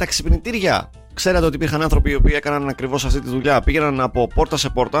πριν τα ξυπνητήρια, ξέρατε ότι υπήρχαν άνθρωποι οι οποίοι έκαναν ακριβώς αυτή τη δουλειά. Πήγαιναν από πόρτα σε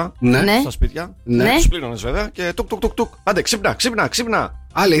πόρτα στα σπίτια. Τους πλήρωνες βέβαια και τουκ. Άντε, ξύπνα.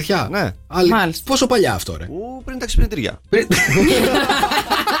 Αλήθεια? Ναι. Πόσο παλιά αυτό, ρε? Πριν τα ξυπνητήρια.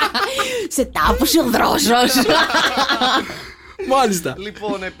 Σε τάπωσε ο δρόσος. Μάλιστα.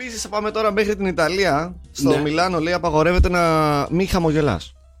 Λοιπόν, επίσης θα πάμε τώρα μέχρι την Ιταλία. Στο Μιλάνο λέει απαγορεύεται να μην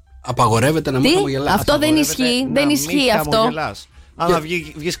χαμογελάς. Απαγορεύεται να μην χαμογελάς. Αυτό δεν ισχύει. Δεν ισχύει αυτό. Αν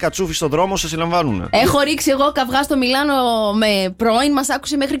βγεις κατσούφι στον δρόμο, σε συλλαμβάνουν. Έχω ρίξει εγώ καυγά στο Μιλάνο με πρώην, μας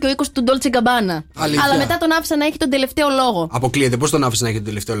άκουσε μέχρι και ο οίκος του Ντόλτσε Γκαμπάνα. Αλλά μετά τον άφησα να έχει τον τελευταίο λόγο. Αποκλείεται. Πώς τον άφησε να έχει τον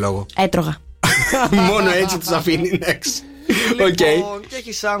τελευταίο λόγο? Έτρωγα. Μόνο έτσι τους αφήνει. Λοιπόν, και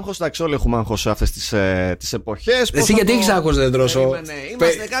έχει άγχος. Εντάξει, όλοι έχουμε άγχος σε αυτές τις εποχές. Εσύ γιατί έχεις άγχος, δεν τρώσω?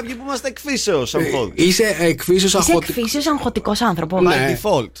 Είμαστε κάποιοι που είμαστε εκφύσεως αγχώδης. Είσαι εκφύσεως αγχωτικός άνθρωπος. Ναι,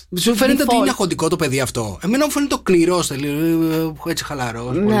 default. Σου φαίνεται ότι είναι αγχωτικό το παιδί αυτό? Εμένα μου φαίνεται το κληρός, έτσι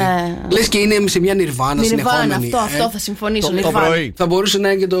χαλαρός. Λες και είναι σε μια νιρβάνα συνεχόμενη. Αυτό θα συμφωνήσω. Το πρωί. Θα μπορούσε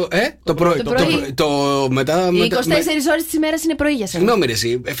να είναι και το πρωί. Μετά. Οι 24 ώρες της ημέρας είναι πρωί για σένα. Συγγνώμη, ρε,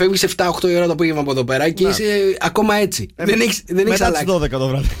 εσύ φεύγεις 7-8 η ώρα το απόγευμα από εδώ πέρα και είσαι ακόμα έτσι. Δεν έχεις μετά τις 12 το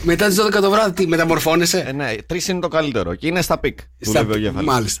βράδυ. Μετά τις 12 το βράδυ, τι, μεταμορφώνεσαι? Ναι, 3 είναι το καλύτερο και είναι στα πικ. Δουλεύει ο εγκέφαλος.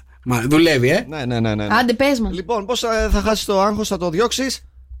 Μάλιστα. Δουλεύει, Ναι. Άντε, πες μας. Λοιπόν, πώς θα χάσεις το άγχος, θα το διώξεις?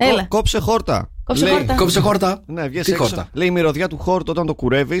 Έλα. Κόψε χόρτα. Κόψε χόρτα. Ναι, βγες έξω. Χόρτα? Λέει η μυρωδιά του χόρτου όταν το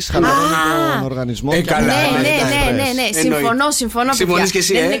κουρεύεις χαλαρώνει τον οργανισμό. Καλά. Ναι. Συμφωνώ. Συμφωνείς και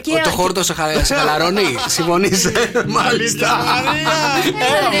εσύ, ότι το χόρτο σε χαλαρώνει? Συμφωνείς? Μάλιστα.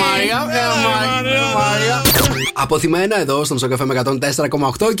 Μαρία. Αποθυμένα εδώ στον Sok FM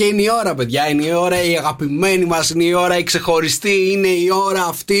 104,8 και είναι η ώρα, παιδιά. Είναι η ώρα η αγαπημένη μας, είναι η ώρα η ξεχωριστή, είναι η ώρα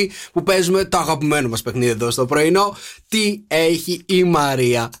αυτή που παίζουμε το αγαπημένο μας παιχνίδι εδώ στο πρωινό. Τι έχει η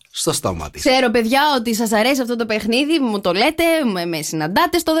Μαρία στο στόμα της? Ξέρω, παιδιά, ότι σας αρέσει αυτό το παιχνίδι, μου το λέτε, με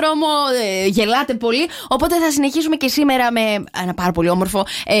συναντάτε στο δρόμο, γελάτε πολύ. Οπότε θα συνεχίσουμε και σήμερα με ένα πάρα πολύ όμορφο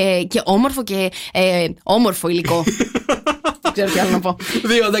και όμορφο υλικό. Δεν ξέρω τι άλλο να πω.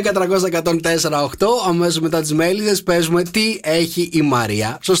 2-10-300-104-8. Αμέσως μετά τις μέλισσες παίζουμε τι έχει η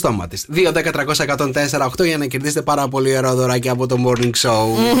Μαρία στο στόμα της. 2-10-300-104-8 για να κερδίσετε πάρα πολύ ωραία δωράκια από το Morning Show.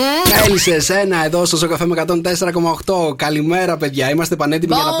 Μέλισσες, ένα εδώ στο Sok FM 104,8. Καλημέρα, παιδιά. Είμαστε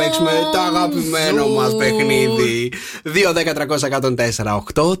πανέτοιμοι για να παίξουμε το αγαπημένο μας παιχνίδι.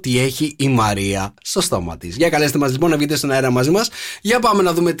 2-10-300-104-8. Τι έχει η Μαρία στο στόμα της? Για καλέστε μας λοιπόν να βγείτε στον αέρα μαζί μας. Για πάμε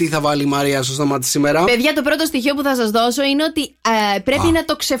να δούμε τι θα βάλει η Μαρία στο στόμα της σήμερα. Παιδιά, το πρώτο στοιχείο που θα σας δώσω είναι ότι πρέπει να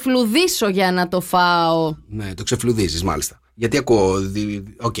το ξεφλουδίσω για να το φάω. Ναι, το ξεφλουδίζεις, μάλιστα. Γιατί ακούω.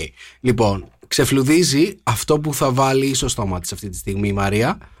 Οκ. Λοιπόν, ξεφλουδίζει αυτό που θα βάλει στο στόμα της αυτή τη στιγμή η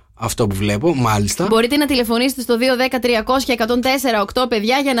Μαρία. Αυτό που βλέπω, μάλιστα. Μπορείτε να τηλεφωνήσετε στο 2-10-300-104-8,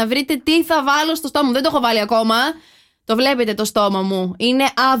 παιδιά, για να βρείτε τι θα βάλω στο στόμα μου. Δεν το έχω βάλει ακόμα. Το βλέπετε το στόμα μου. Είναι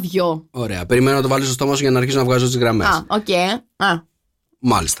άδειο. Ωραία. Περιμένω να το βάλεις στο στόμα σου για να αρχίσω να βγάζω τις γραμμές. Οκ.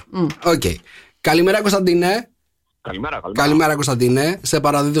 Μάλιστα. Οκ. Καλημέρα, Κωνσταντίνε. Καλημέρα. Κωνσταντίνε. Σε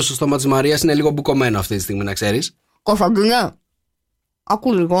παραδίδω στο στόμα της Μαρίας. Είναι λίγο μπουκωμένο αυτή τη στιγμή, να ξέρεις. Κωνσταντίνε,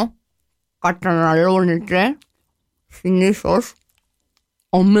 άκου λίγο. Καταναλώνεται συνήθως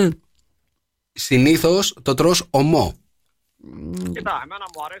ομή. Συνήθως το τρως ομό. Κοίτα, εμένα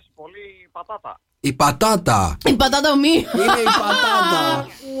μου αρέσει πολύ η πατάτα. Η πατάτα. Η πατάτα ομή. Είναι η πατάτα.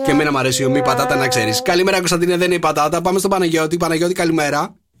 Και εμένα μου αρέσει η ομή πατάτα, να ξέρεις. Καλημέρα, Κωνσταντίνε, δεν είναι η πατάτα. Πάμε στον Παναγιώτη. Παναγιώτη,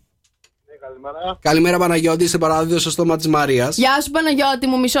 καλημέρα. Καλημέρα, Παναγιώτη, σε παράδειγμα στο στόμα της Μαρίας. Γεια σου, Παναγιώτη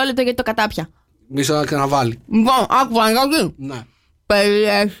μου, μισό λεπτό γιατί το κατάπια. Μισό να ξαναβάλει. Λοιπόν, άκου, Παναγιώτη. Ναι.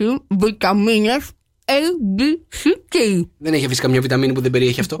 Περιέχει βιταμίνες A, B, C και E. Δεν έχει αφήσει καμιά βιταμίνη που δεν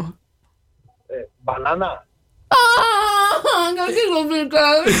περιέχει αυτό. Μπανάνα. Κακή το βρήκες.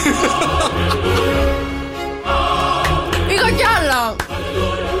 Είχα κι άλλα.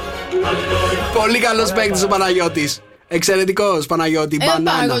 Πολύ καλός παίκτης ο Παναγιώτης. Εξαιρετικός, Παναγιώτη.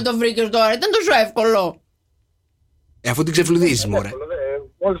 Μπανάνα. Παναγιώτη, το βρήκες τώρα, ήταν τόσο εύκολο. Αφού την ξεφλουδίζεις, μωρέ.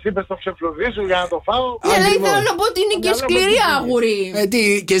 Μόλις είπες το ξεφλουδίσω για να το φάω. Λέει, θέλω να πω ότι είναι και σκληρή άγουρη.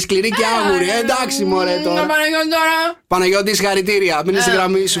 Τι, και σκληρή και άγουρη. Εντάξει, μωρέ τώρα. Παναγιώτη, συγχαρητήρια. Μείνε στη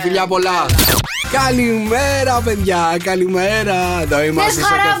γραμμή σου, φιλιά πολλά. Καλημέρα, παιδιά. Καλημέρα. Εδώ είμαστε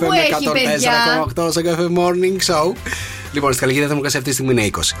στο καφέ με 104,8 στο καφέ Morning Show. Λοιπόν, στη Χαλκίδα θερμοκρασία αυτή τη στιγμή είναι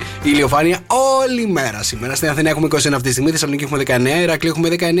 20. Η ηλιοφάνεια όλη μέρα σήμερα. Στην Αθήνα έχουμε 21 αυτή τη στιγμή. Στη Θεσσαλονίκη έχουμε 19. Ηρακλή έχουμε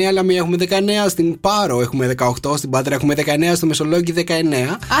 19. Λαμία έχουμε 19. Στην Πάρο έχουμε 18. Στην Πάτρα έχουμε 19. Στο Μεσολόγγι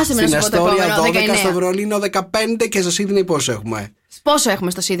 19. Στην Αστόρια 12. Στο Βερολίνο 15. Και στο Σίδνεϊ πόσο έχουμε? Πόσο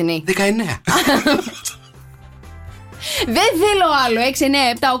έχουμε στο Σίδνεϊ? 19. Δεν θέλω άλλο. 6, 9,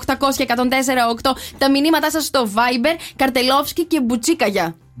 7, 800 και 104, 8. Τα μηνύματά σας στο Viber, Καρτελόφσκι και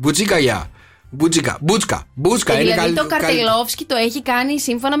Μπουτσίκαγια. Μπουτσίκαγια. Μπούτσκα. Δηλαδή το Καρτελόφσκι το έχει κάνει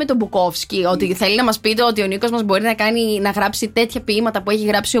σύμφωνα με τον Μπουκόφσκι. Ότι θέλει να μας πείτε ότι ο Νίκος μας μπορεί να γράψει τέτοια ποίηματα που έχει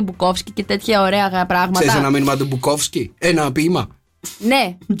γράψει ο Μπουκόφσκι και τέτοια ωραία πράγματα. Ξέρεις ένα μήνυμα του Μπουκόφσκι? Ένα ποίημα.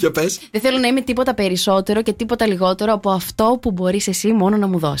 Ναι. Για πες. Δεν θέλω να είμαι τίποτα περισσότερο και τίποτα λιγότερο από αυτό που μπορείς εσύ μόνο να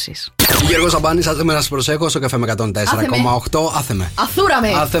μου δώσεις. Γιώργος Αμπάνης, άθε με να σας προσέχω στο καφέ με 104,8.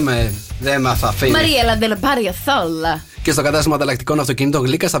 Άθε με. Δεν με θα φύγει. Μαρία, λαντέλα, πάρει θόλα. Και στο κατάστημα ανταλλακτικών αυτοκινήτων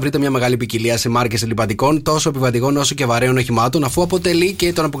Γλύκας θα βρείτε μια μεγάλη ποικιλία σε μάρκες ελλειπαντικών, τόσο επιβατικών όσο και βαρέων οχημάτων, αφού αποτελεί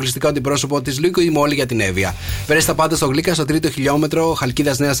και τον αποκλειστικό αντιπρόσωπο της Λύκου η μόλι για την Εύβοια. Βρέστε τα πάντα στο Γλύκα, στο 3ο χιλιόμετρο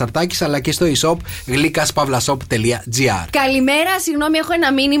Χαλκίδας Νέας Αρτάκης, αλλά και στο e-shop γλυκας-shop.gr. Καλημέρα, συγγνώμη, έχω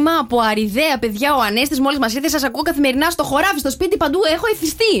ένα μήνυμα από Αριδαία, παιδιά. Ο Ανέστης μόλις μας ήρθε, σας ακούω καθημερινά στο χωράφι, στο σπίτι, παντού. Έχω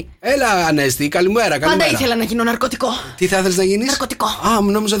εθιστεί. Έλα, Ανέστη, καλημέρα. Πάντα ήθελα να γίνω ναρκωτικό. Τι θα ήθελες να γίνεις? Ναρκωτικό. Α,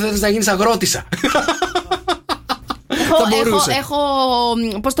 νόμιζα ότι θα ήθελες να γίνεις αγρότησα. Έχω.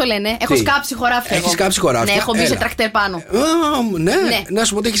 Πώς το λένε, έχω σκάψει χωράφια. Έχεις σκάψει χωράφια. Ναι, έχω μπει σε τρακτέρ πάνω. Ναι, να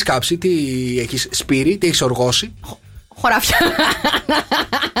σου πω τι έχεις κάψει. Τι έχεις σπείρει, τι έχεις οργώσει. Χωράφια.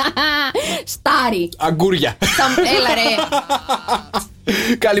 Στάρι. Αγκούρια. Έλα ρε.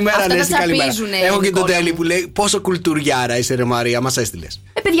 Καλημέρα, Ανέστη, καλημέρα. Έχω και το Νικόλα τέλει που λέει πόσο κουλτουριάρα είσαι, ρε Μαρία, μας έστειλες.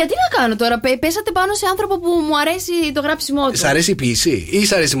 Παιδιά, τι να κάνω τώρα, πέσατε πάνω σε άνθρωπο που μου αρέσει το γράψιμό του. Σ' αρέσει η ποίηση ή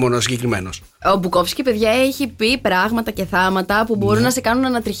σ' αρέσει μόνο ο συγκεκριμένος? Ο Μπουκόφσκι, παιδιά, έχει πει πράγματα και θάματα που μπορούν να σε κάνουν να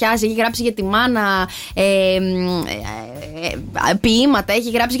ανατριχιάσει. Έχει γράψει για τη μάνα ποίηματα, έχει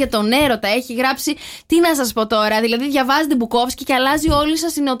γράψει για τον έρωτα, έχει γράψει. Τι να σας πω τώρα, δηλαδή διαβάζετε Μπουκόφσκι και αλλάζει όλη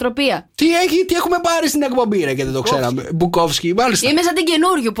σας η νοοτροπία. Τι έχουμε πάρει στην εκπομπή, ρε, και δεν το ξέραμε. Μπουκόφσκι, μάλιστα. Είμαι σαν την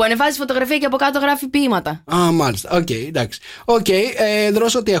καινούριο που ανεβάζει φωτογραφία και από κάτω γράφει ποίηματα. Α, μάλιστα. Οκ, εντάξει. Οκ,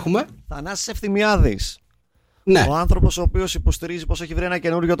 Δρόσο, τι έχουμε? Θανάσης Ευθυμιάδης. Ναι. Ο άνθρωπος ο οποίος υποστηρίζει πως έχει βρει ένα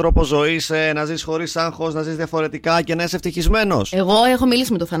καινούριο τρόπο ζωής, να ζεις χωρίς άγχος, να ζεις διαφορετικά και να είσαι ευτυχισμένος. Εγώ έχω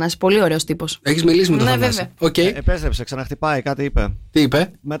μιλήσει με τον Θανάση, πολύ ωραίος τύπος. Έχεις μιλήσει με τον Θανάση? Βέβαια. Okay. Επέστρεψε, ξαναχτυπάει, κάτι είπε. Τι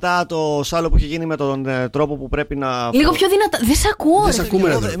είπε? Μετά το σάλο που έχει γίνει με τον τρόπο που πρέπει να. Λίγο πιο δυνατά. Δεν σε ακούω. Δεν σε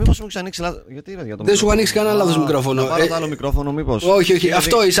ακούμε. Μήπως μου έχεις ανοίξει λάθος. Γιατί ρε, για το δεν σου ανοίξει κανένα λάθος μικρόφωνο. Να πάρω το άλλο μικρόφωνο, μήπως. Όχι, όχι.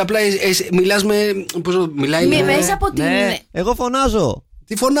 Αυτό είσαι. Απλά μιλάς με. Πώς μιλάει? Μέσα από την. Εγώ φωνάζω.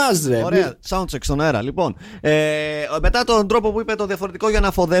 Τι φωνάζεις, ρε? Ωραία, soundcheck στον αέρα. Λοιπόν, μετά τον τρόπο που είπε το διαφορετικό για να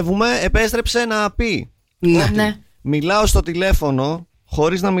αφοδεύουμε, επέστρεψε να πει. Ναι. Μιλάω στο τηλέφωνο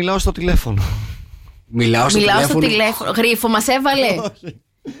χωρίς να μιλάω στο τηλέφωνο. Μιλάω στο τηλέφωνο. Γρίφο, μας έβαλε.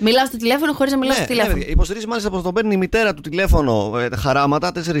 Μιλάω στο τηλέφωνο χωρίς να μιλάω στο τηλέφωνο. Υποστηρίζει μάλιστα πως τον παίρνει η μητέρα του τηλέφωνο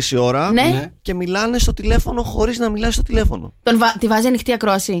χαράματα 4 η ώρα. Ναι. Και μιλάνε στο τηλέφωνο χωρίς να μιλάει στο τηλέφωνο. Τη βάζει ανοιχτή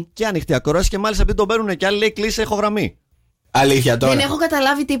ακρόαση. Και ανοιχτή ακρόαση και μάλιστα επειδή τον παίρνουν και άλλοι λέει κλείσει, έχω γραμμή. Αλήθεια τώρα. Δεν έχω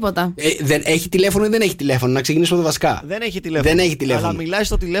καταλάβει τίποτα. Δεν έχει τηλέφωνο ή δεν έχει τηλέφωνο? Να ξεκινήσουμε το βασικά. Δεν έχει τηλέφωνο. Αλλά μιλάει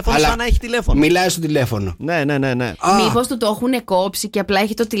στο τηλέφωνο σαν να έχει τηλέφωνο. Μιλάει στο τηλέφωνο. Ναι. Μήπως του το έχουν κόψει και απλά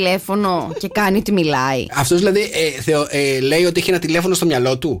έχει το τηλέφωνο και κάνει ότι μιλάει. Αυτός δηλαδή λέει ότι έχει ένα τηλέφωνο στο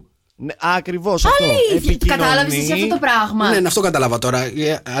μυαλό του. Ναι, ακριβώς αυτό. Κατάλαβες εσύ αυτό το πράγμα? Ναι, αυτό κατάλαβα τώρα.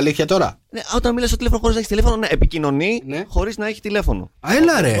 Αλήθεια τώρα. Ναι, όταν μιλάς στο τηλέφωνο χωρίς να έχει τηλέφωνο, ναι, επικοινωνεί χωρίς να έχει τηλέφωνο.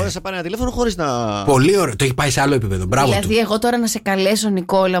 Έλα ρε. Μπορεί να σε πάρει ένα τηλέφωνο χωρίς να. Πολύ ωραίο. Το έχει πάει σε άλλο επίπεδο. Μπράβο. Δηλαδή, εγώ τώρα να σε καλέσω,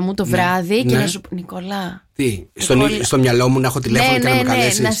 Νικόλα μου, το βράδυ και να σου πω. Νικόλα. Τι, στο μυαλό μου να έχω τηλέφωνο και να με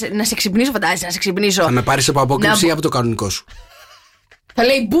καλέσεις? Να σε ξυπνήσω, φαντάζεσαι, να σε ξυπνήσω. Θα με πάρεις από απόκρυψη ή από το κανονικό σου? Θα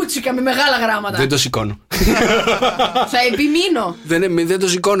λέει μπούτσικα με μεγάλα γράμματα. Δεν το σηκώνω. Θα επιμείνω. Δεν το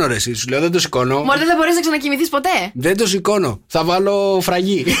σηκώνω, ρε εσύ. Σου λέω δεν το σηκώνω. Μωρέ, δεν θα μπορείς να ξανακοιμηθείς ποτέ. Δεν το σηκώνω. Θα βάλω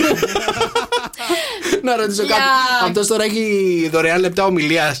φραγή. Να ρωτήσω κάτι. Αυτός τώρα έχει δωρεάν λεπτά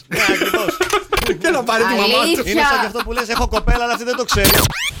ομιλίας. Και να πάρει τη μαμά του. Είναι σαν και αυτό που λες, έχω κοπέλα, αλλά αυτή δεν το ξέρει.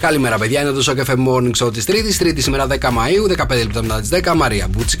 Καλημέρα, παιδιά. Είναι το Sok FM Morning Show της Τρίτης σήμερα 10 Μαΐου, 15 λεπτά μετά τις 10. Μαρία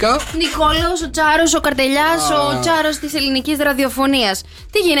Μπούτσικα. Νικόλαος, ο Τσάρος, ο Καρτελιάς, ο Τσάρος της ελληνικής ραδιοφωνίας.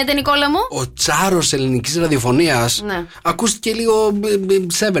 Τι γίνεται, Νικόλα μου? Ο Τσάρος ελληνικής ραδιοφωνίας. Ναι. Ακούστηκε λίγο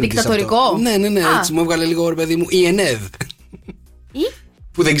 70's. Δικτατορικό. Ναι. Έτσι μου έβγαλε λίγο, ρε παιδί μου, η ΕΝΕΔ.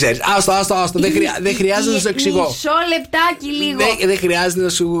 Που δεν ξέρεις. Άστο. Δεν χρειάζεται να σου εξηγώ. Μισό λεπτάκι λίγο. Δεν χρειάζεται να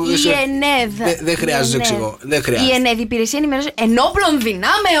σου. Η ΕΝΕΔ. Δεν χρειάζεται να σου εξηγώ. Η ΕΝΕΔ, η Υπηρεσία Ενημέρωσης Ενόπλων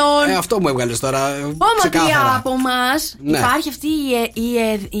Δυνάμεων. Αυτό μου έβγαλε τώρα. Όμως από εμάς υπάρχει αυτή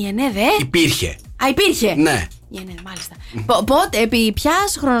η ΕΝΕΔ, Υπήρχε. Υπήρχε. Ναι. Η ΕΝΕΔ, μάλιστα. Πότε, επί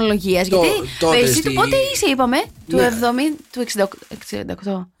ποιας χρονολογίας? Γιατί εσύ του πότε είσαι, είπαμε? Του 70, του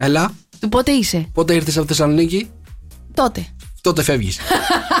 68. Έλα. Του πότε είσαι? Πότε ήρθες από Θεσσαλονίκη? Τότε φεύγεις.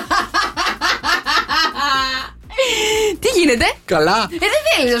 Τι γίνεται? Καλά. Δεν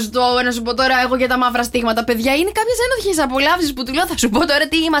θέλεις να σου πω τώρα εγώ για τα μαύρα στίγματα, παιδιά. Είναι κάποιες ένοχες απολαύσεις που του λέω θα σου πω τώρα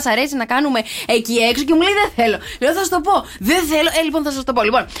τι μας αρέσει να κάνουμε εκεί έξω και μου λέει δεν θέλω. Λέω θα σου το πω. Δεν θέλω. Λοιπόν, θα σας το πω.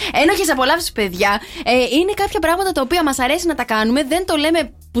 Λοιπόν, ένοχες απολαύσεις, παιδιά, είναι κάποια πράγματα τα οποία μας αρέσει να τα κάνουμε. Δεν το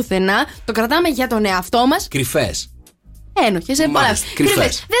λέμε πουθενά. Το κρατάμε για τον εαυτό μας. Κρυφές. Ένοχες απολαύσεις.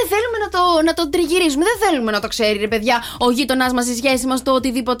 Κρυφές. Δεν θέλουμε να το τριγυρίζουμε. Δεν θέλουμε να το ξέρει, ρε παιδιά, ο γείτονάς μας, η σχέση μας, το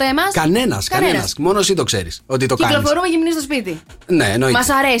οτιδήποτε μας. Κανένας. Μόνο εσύ το ξέρεις ότι το κάνεις. Κυκλοφορούμε γυμνοί στο σπίτι. Ναι, εννοείται. Μας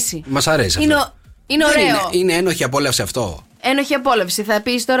αρέσει. Μας αρέσει αυτό. Είναι ωραίο. Είναι ένοχη απόλαυση αυτό. Ένοχη απόλαυση. Θα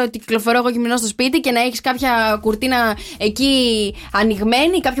πεις τώρα ότι κυκλοφορώ εγώ γυμνό στο σπίτι και να έχεις κάποια κουρτίνα εκεί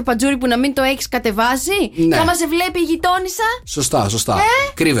ανοιγμένη, κάποιο πατζούρι που να μην το έχεις κατεβάσει. Ναι. Και άμα σε βλέπει η γειτόνισσα. Σωστά.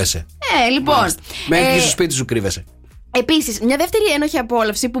 Κρύβεσαι. Λοιπόν. Μέχρι και στο σπίτι σου κρύβεσαι. Επίσης, μια δεύτερη ένοχη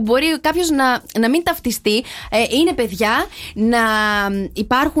απόλαυση που μπορεί κάποιος να μην ταυτιστεί είναι, παιδιά, να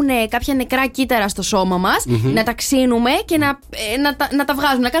υπάρχουν κάποια νεκρά κύτταρα στο σώμα μας, να τα ξύνουμε και να τα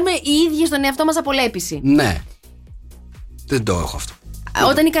βγάζουμε. Να κάνουμε οι ίδιοι στον εαυτό μας απολέπιση. Ναι. Δεν το έχω αυτό.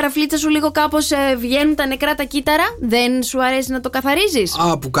 Όταν η καραφλίτσα σου λίγο κάπως βγαίνουν τα νεκρά τα κύτταρα, δεν σου αρέσει να το καθαρίζεις?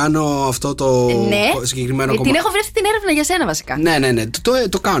 Που κάνω αυτό το συγκεκριμένο κομμάτι. Την έχω βρει αυτή την έρευνα για σένα βασικά. Ναι.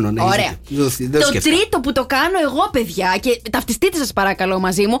 Το κάνω. Ναι. Ωραία. Το τρίτο που το κάνω εγώ, παιδιά, και ταυτιστείτε σας παρακαλώ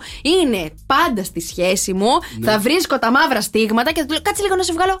μαζί μου, είναι πάντα στη σχέση μου. Θα βρίσκω τα μαύρα στίγματα και θα του λέω κάτσε λίγο να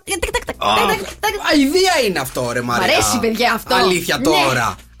σε βγάλω. Αηδία είναι αυτό, ρε Μαρία. Μ' αρέσει, παιδιά, αυτό. Αλήθεια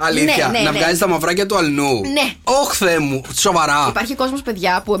τώρα. Αλήθεια, να βγάζεις τα μαυράκια του αλλού. Ναι. Ωχ, Θεέ μου, σοβαρά. Υπάρχει κόσμος,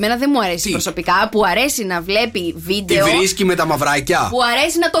 παιδιά, που εμένα δεν μου αρέσει προσωπικά, που αρέσει να βλέπει βίντεο. Τι βρίσκει με τα μαυράκια. Που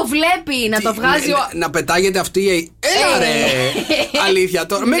αρέσει να το βλέπει, να το βγάζει. Να πετάγεται αυτή. Έλα ρε. Αλήθεια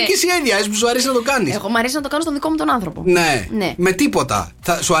τώρα. Με και εσύ έδιας που σου αρέσει να το κάνεις. Εγώ μου αρέσει να το κάνω στον δικό μου τον άνθρωπο. Ναι. Με τίποτα.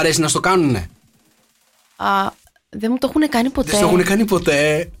 Σου αρέσει να στο κάνουνε? Δεν μου το έχουν κάνει ποτέ. Δεν το έχουν κάνει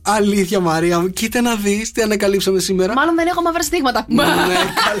ποτέ. Αλήθεια, Μαρία μου. Κοίτα να δεις τι ανακαλύψαμε σήμερα. Μάλλον δεν έχω μαύρα στίγματα.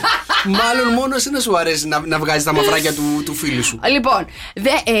 Μάλλον μόνο εσύ να σου αρέσει να βγάζεις τα μαυράκια του φίλου σου. Λοιπόν,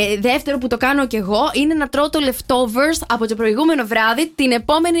 δεύτερο που το κάνω κι εγώ είναι να τρώω το leftovers από το προηγούμενο βράδυ την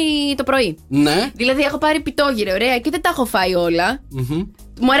επόμενη το πρωί. Ναι. Δηλαδή έχω πάρει πιτόγυρο, ωραία, και δεν τα έχω φάει όλα.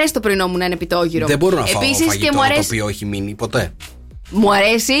 Μου αρέσει το πρωινό μου να είναι πιτόγυρο. Δεν μπορώ να φάω φαγητό το οποίο έχει μείνει ποτέ. Μου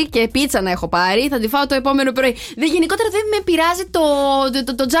αρέσει και πίτσα να έχω πάρει. Θα τη φάω το επόμενο πρωί. Γενικότερα δεν με πειράζει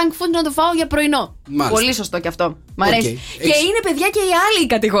το junk food να το φάω για πρωινό. Μάλιστα. Πολύ σωστό και αυτό. Μ' αρέσει. Και είναι, παιδιά, και η άλλη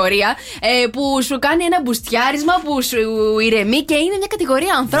κατηγορία που σου κάνει ένα μπουστιάρισμα, που σου ηρεμεί, και είναι μια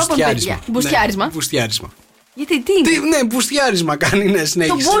κατηγορία ανθρώπων, παιδιά. Μπουστιάρισμα. Ναι, μπουστιάρισμα. Γιατί τι? Ναι, μπουστιάρισμα κάνει, ναι,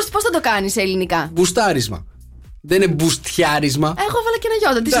 συνέχισε. Το boost πώς θα το κάνει σε ελληνικά? Μπουστάρισμα. Δεν είναι μπουστιάρισμα. Έχω βάλα και ένα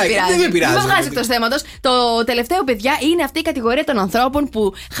γιώτα. Τι σε πειράζει? Δεν με πειράζει. Δεν με βγάζει εκτός θέματος. Το τελευταίο, παιδιά, είναι αυτή η κατηγορία των ανθρώπων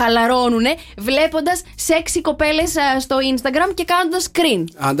που χαλαρώνουν βλέποντας σεξι κοπέλες στο Instagram και κάνοντας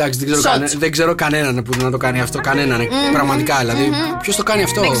screen. Εντάξει, δεν ξέρω κανέναν που να το κάνει αυτό. Κανέναν. Πραγματικά, δηλαδή. Ποιος το κάνει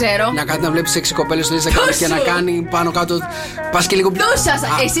αυτό? Δεν ξέρω. Να βλέπει σεξι κοπέλες στο Instagram και να κάνει πάνω κάτω. Πας και λίγο πιο.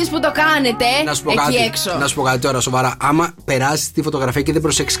 Εσείς που το κάνετε εκεί έξω. Να σου πω κάτι τώρα, σοβαρά. Άμα περάσει τη φωτογραφία και δεν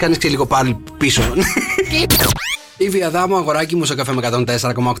προσέξει, κάνει και λίγο πάλι πίσω. Η Βιαδάμου, αγοράκι μου, στο καφέ με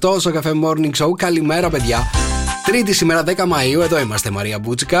 104,8, στο καφέ Morning Show. Καλημέρα, παιδιά. Τρίτη σήμερα, 10 Μαΐου, εδώ είμαστε, Μαρία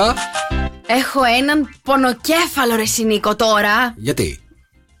Μπούτσικα. Έχω έναν πονοκέφαλο, ρε Νίκο, τώρα. Γιατί?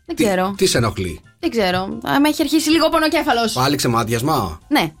 Δεν ξέρω. Τι σε ενοχλεί? Δεν ξέρω. Άμα έχει αρχίσει λίγο πονοκέφαλος. Πάλι ξεμάτιασμα?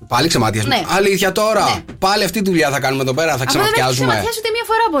 Ναι. Πάλι ξεμάτιασμα? Ναι. Αλήθεια τώρα? Ναι. Πάλι αυτή τη δουλειά θα κάνουμε εδώ πέρα, θα ξεματιάζουμε. Δεν με ξεματιάσει ούτε μία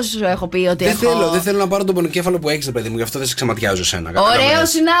φορά, όπως σου έχω πει ότι δεν θέλω να πάρω τον πονοκέφαλο που έχεις, παιδί μου, γι' αυτό δεν σε ξεματιάζω σένα. Ωραίος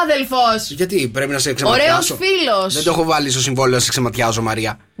συνάδελφος. Γιατί πρέπει να σε ξεματιάσω? Ωραίος φίλος. Δεν το έχω βάλει στο συμβόλαιο να σε ξεματιάζω,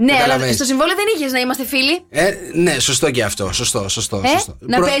 Μαρία. Ναι, αλλά στο συμβόλαιο δεν είχες να είμαστε φίλοι. Ναι, σωστό και αυτό. Σωστό.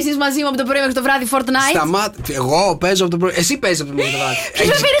 Να παίζεις μαζί μου από το πρωί μέχρι το βράδυ Fortnite. Εγώ παίζω από το πρωί. Εσύ παίζεις από το πρωί μέχρι το βράδυ.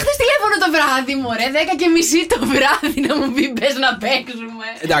 Ποιος με πήρε χθες τηλέφωνο το βράδυ, μωρέ, 10:30 το βράδυ να μου πει πες να παίξουμε.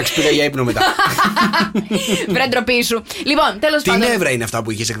 Εντάξει, πήγα για ύπνο μετά. Βρε ντροπή σου. Λοιπόν, τέλος πάντων. Τι νεύρα είναι αυτά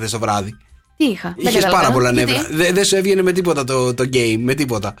που είχες εχθές το βράδυ? Τι είχα? Είχες πάρα πολλά νεύρα. Δεν σου έβγαινε με τίποτα το game, με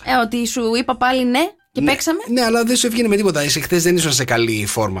τίποτα. Ότι σου είπα πάλι ναι και παίξαμε. Ναι, αλλά δεν σου έβγαινε με τίποτα. Εσύ χθες δεν ήσουν σε καλή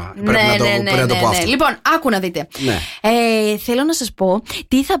φόρμα. Πρέπει να το πω αυτό. Λοιπόν, άκου να δείτε. Θέλω να σας πω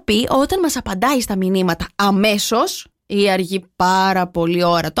τι θα πει όταν μας απαντάει στα μηνύματα αμέσως ή αργεί πάρα πολύ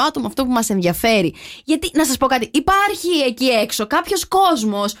ώρα το άτομο αυτό που μας ενδιαφέρει. Γιατί, να σας πω κάτι, υπάρχει εκεί έξω κάποιος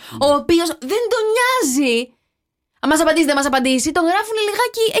κόσμος ο οποίος δεν τον νοιάζει. Αν μας απαντήσει, δεν μας απαντήσει, τον γράφουν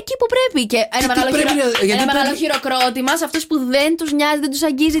λιγάκι εκεί που πρέπει. Και ένα μεγάλο χειροκρότημα σε αυτούς που δεν τους νοιάζει, δεν τους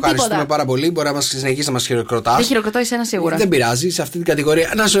αγγίζει τίποτα. Ευχαριστούμε πάρα πολύ. Μπορεί να συνεχίσει να μας χειροκροτάς. Δεν χειροκροτώ εσένα σίγουρα. Δεν πειράζει, σε αυτή την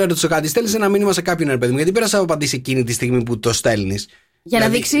κατηγορία. Να σου ρωτήσω κάτι. Στέλνεις ένα μήνυμα σε κάποιον, παιδί μου, γιατί πέρασε να απαντήσει εκείνη τη στιγμή που το στέλνεις. Για να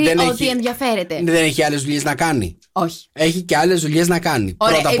δείξει ότι ενδιαφέρεται. Δεν έχει άλλες δουλειές να κάνει. Όχι. Έχει και άλλες δουλειές να κάνει.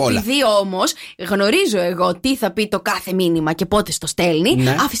 Ωραία, πρώτα απ' όλα. Επειδή όμως γνωρίζω εγώ τι θα πει το κάθε μήνυμα και πότε στο στέλνει,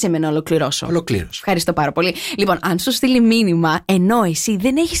 ναι. Άφησε με να ολοκληρώσω. Ολοκλήρωσε. Ευχαριστώ πάρα πολύ. Λοιπόν, αν σου στείλει μήνυμα ενώ εσύ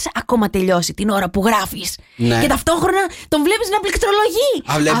δεν έχεις ακόμα τελειώσει την ώρα που γράφεις, ναι. Και ταυτόχρονα τον βλέπεις να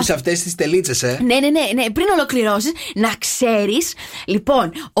πληκτρολογεί. Βλέπεις αυτές τις τελίτσες, Ναι. Πριν ολοκληρώσεις, να ξέρεις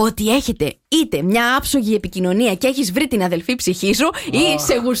λοιπόν ότι έχετε είτε μια άψογη επικοινωνία και έχεις βρει την αδελφή ψυχή σου, ή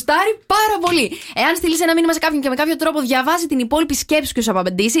σε γουστάρει πάρα πολύ. Εάν στείλεις ένα μήνυμα σε κάποιον και με κάποιο τρόπο διαβάσει την υπόλοιπη σκέψη και σου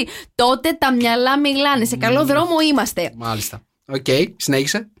απαντήσει, τότε τα μυαλά μιλάνε. Σε καλό δρόμο είμαστε. Μάλιστα. Οκ,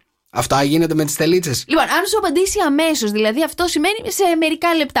 συνέχισε. Αυτά γίνεται με τις τελίτσες. Λοιπόν, αν σου απαντήσει αμέσως, δηλαδή αυτό σημαίνει σε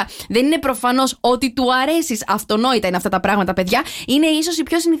μερικά λεπτά. Δεν είναι προφανώς ότι του αρέσεις. Αυτονόητα είναι αυτά τα πράγματα, παιδιά. Είναι ίσως η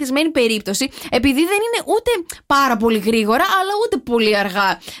πιο συνηθισμένη περίπτωση, επειδή δεν είναι ούτε πάρα πολύ γρήγορα, αλλά ούτε πολύ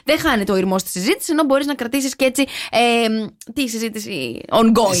αργά. Δεν χάνεται ο ηρμός της συζήτησης, ενώ μπορείς να κρατήσεις και έτσι τη συζήτηση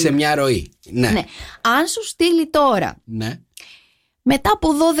ongoing. Σε μια ροή. Ναι. Αν σου στείλει τώρα. Ναι. Μετά από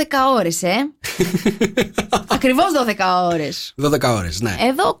 12 ώρες, Ακριβώς 12 ώρες. 12 ώρες, ναι.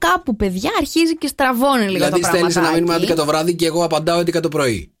 Εδώ κάπου, παιδιά, αρχίζει και στραβώνει λίγο δηλαδή, το πράγμα. Δηλαδή, στέλνεις ένα μήνυμα 11 το βράδυ και εγώ απαντάω 11 το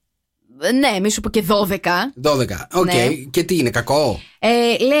πρωί. Ναι, μη σου πω και 12. 12, οκ. Ναι. Και τι είναι, κακό?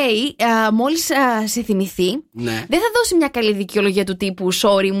 Λέει, μόλις σε θυμηθεί, ναι. δεν θα δώσει μια καλή δικαιολογία του τύπου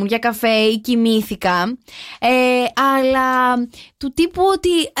sorry, ήμουν για καφέ ή κοιμήθηκα, αλλά του τύπου ότι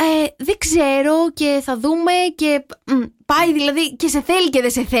δεν ξέρω και θα δούμε και πάει, δηλαδή και σε θέλει και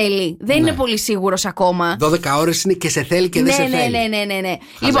δεν σε θέλει. Δεν είναι πολύ σίγουρος ακόμα. 12 ώρες είναι και σε θέλει και δεν σε θέλει. Ναι.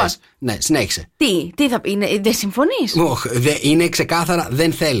 Λοιπόν, ναι, συνέχισε. Τι θα πει, δεν συμφωνείς? Είναι ξεκάθαρα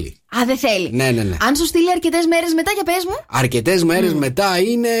δεν θέλει. Α, δεν θέλει. Ναι. Αν σου στείλει αρκετές μέρες μετά, για πες μου. Αρκετές μέρες μετά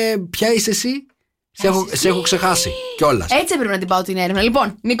είναι. Ποια είσαι εσύ? Σε έχω ξεχάσει κιόλας. Έτσι έπρεπε να την πάω την έρευνα.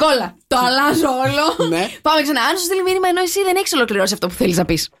 Λοιπόν, Νικόλα, το αλλάζω όλο. Ναι. Πάμε ξανά. Αν σου στείλει μήνυμα ενώ εσύ δεν έχεις ολοκληρώσει αυτό που θέλεις να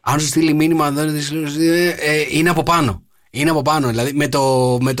πεις. Αν σου στείλει μήνυμα δεν είναι από πάνω. Είναι από πάνω, δηλαδή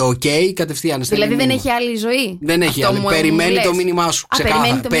με το OK κατευθείαν. Δηλαδή δεν έχει άλλη ζωή. Δεν έχει άλλη. Περιμένει το μήνυμά σου.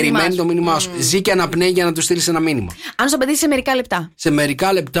 Ξεκάθαρα. Περιμένει το μήνυμά σου. Ζει και αναπνέει για να του στείλει ένα μήνυμα. Αν σου απαντήσει σε μερικά λεπτά. Σε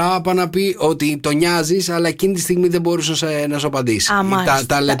μερικά λεπτά πάει να πει ότι το νοιάζεις, αλλά εκείνη τη στιγμή δεν μπορούσε να σου απαντήσει.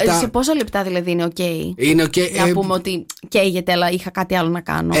 Τα λεπτά... Σε πόσα λεπτά δηλαδή είναι OK? Είναι OK. Να πούμε ότι καίγεται, αλλά είχα κάτι άλλο να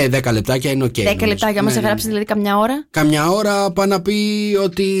κάνω. 10 λεπτάκια είναι OK. 10 λεπτάκια, μας έγραψε δηλαδή καμιά ώρα. Καμιά ώρα πάει να πει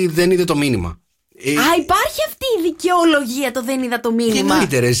ότι δεν είδε το μήνυμα. Υπάρχει αυτή η δικαιολογία, το δεν είδα το μήνυμα. Και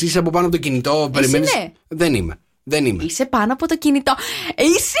εννοείται, εσύ είσαι από πάνω από το κινητό. Περιμένεις. Ναι. Δεν είμαι. Είσαι πάνω από το κινητό.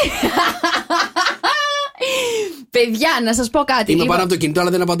 Είσαι. Παιδιά, να σας πω κάτι. Είμαι πάνω από το κινητό, αλλά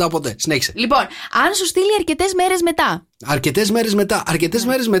δεν απαντάω ποτέ. Συνέχισε. Λοιπόν, αν σου στείλει αρκετές μέρες μετά. Αρκετές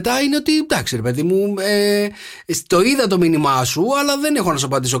μέρες μετά είναι ότι εντάξει, ρε παιδί μου, το είδα το μήνυμά σου, αλλά δεν έχω να σου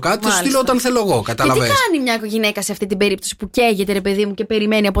απαντήσω κάτι. Θα σου στείλω όταν θέλω εγώ. Καταλαβαίνεις. Και τι κάνει μια γυναίκα σε αυτή την περίπτωση που καίγεται, ρε παιδί μου, και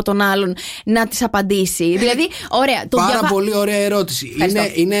περιμένει από τον άλλον να της απαντήσει? Δηλαδή, ωραία. Πάρα πολύ ωραία ερώτηση.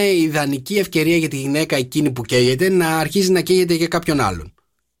 Είναι η ιδανική ευκαιρία για τη γυναίκα εκείνη που καίγεται να αρχίσει να καίγεται για κάποιον άλλον.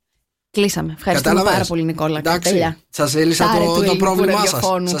 Κλείσαμε. Ευχαριστούμε πάρα πολύ, Νικόλα. Εντάξει. Σας έλυσα το πρόβλημά σας.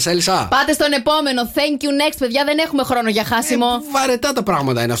 Σας έλυσα. Πάτε στον επόμενο. Thank you next, παιδιά. Δεν έχουμε χρόνο για χάσιμο. Βαρετά τα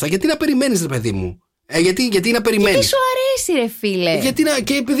πράγματα είναι αυτά. Γιατί να περιμένεις, ρε παιδί μου? Γιατί να περιμένεις? Γιατί σου αρέσει, ρε φίλε.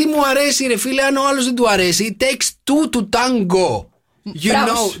 Και επειδή μου αρέσει, ρε φίλε, αν ο άλλος δεν του αρέσει, it takes two to tango.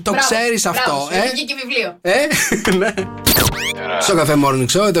 Το ξέρεις αυτό. Έχει και βιβλίο. Ναι. Sok FM Morning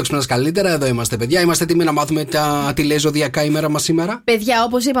Show, εδώ ξυπνάς καλύτερα. Εδώ είμαστε, παιδιά. Είμαστε έτοιμοι να μάθουμε τι λέει ζωδιακά ημέρα μας σήμερα? Παιδιά,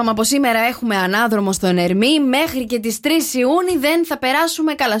 όπως είπαμε, από σήμερα έχουμε ανάδρομο στον Ερμή. Μέχρι και τις 3 Ιούνιου δεν θα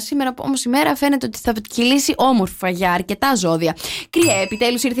περάσουμε καλά. Σήμερα όμως η μέρα φαίνεται ότι θα κυλήσει όμορφα για αρκετά ζώδια. Κρυέ,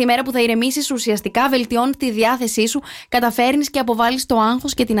 επιτέλους ήρθε η μέρα που θα ηρεμήσεις, ουσιαστικά βελτιώνει τη διάθεσή σου, καταφέρνεις και αποβάλλεις το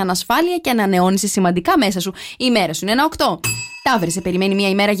άγχος και την ανασφάλεια και ανανεώνεις σημαντικά μέσα σου. Η μέρα σου είναι ένα 8. Ταύρη, σε περιμένει μια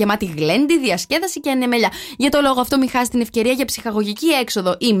ημέρα γεμάτη γλέντι, διασκέδαση και ανεμελιά. Για το λόγο αυτό, μην χάσει την ευκαιρία για ψυχαγωγική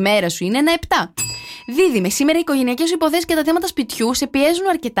έξοδο. Η μέρα σου είναι ένα 7. Δίδυμε, σήμερα οι οικογενειακές σου υποθέσεις και τα θέματα σπιτιού σε πιέζουν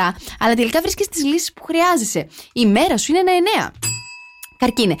αρκετά, αλλά τελικά βρίσκεις τις λύσεις που χρειάζεσαι. Η μέρα σου είναι ένα 9.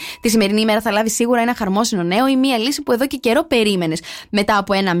 Καρκίνε, τη σημερινή ημέρα θα λάβεις σίγουρα ένα χαρμόσυνο νέο ή μία λύση που εδώ και καιρό περίμενες. Μετά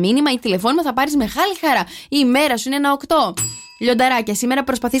από ένα μήνυμα ή τηλεφώνημα θα πάρεις μεγάλη χαρά. Η ημέρα σου είναι ένα 8. Λιονταράκια, σήμερα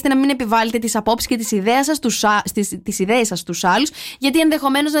προσπαθήστε να μην επιβάλλετε τις απόψεις και τις ιδέες σας στους άλλους, γιατί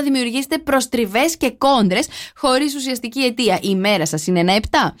ενδεχομένως να δημιουργήσετε προστριβές και κόντρες χωρίς ουσιαστική αιτία. Η ημέρα σας είναι ένα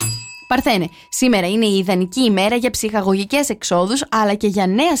 7. Παρθένε, σήμερα είναι η ιδανική ημέρα για ψυχαγωγικές εξόδους, αλλά και για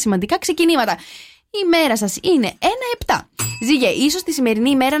νέα σημαντικά ξεκινήματα. Η μέρα σας είναι ένα 7. Ζήγε, ίσως τη σημερινή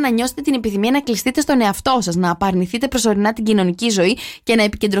ημέρα να νιώσετε την επιθυμία να κλειστείτε στον εαυτό σας, να απαρνηθείτε προσωρινά την κοινωνική ζωή και να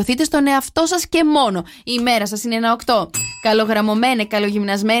επικεντρωθείτε στον εαυτό σας και μόνο. Η μέρα σας είναι ένα 8. Καλογραμμωμένε,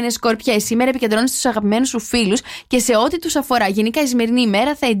 καλογυμνασμένε σκορπιές, σήμερα επικεντρώνεις στους αγαπημένους σου φίλους και σε ό,τι τους αφορά. Γενικά η σημερινή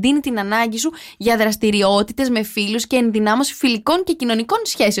ημέρα θα εντείνει την ανάγκη σου για δραστηριότητες με φίλους και ενδυνάμωση φιλικών και κοινωνικών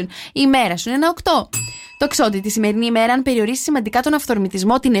σχέσεων. Η μέρα σου είναι ένα 8. Τοξότη, τη σημερινή ημέρα, αν περιορίσει σημαντικά τον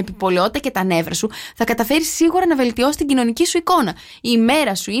αυθορμητισμό, την επιπολαιότητα και τα νεύρα σου, θα καταφέρει σίγουρα να βελτιώσει την κοινωνική σου εικόνα. Η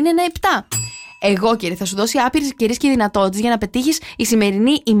ημέρα σου είναι ένα 7. Εγώ, κύριε, θα σου δώσει άπειρες ευκαιρίες και δυνατότητες για να πετύχεις η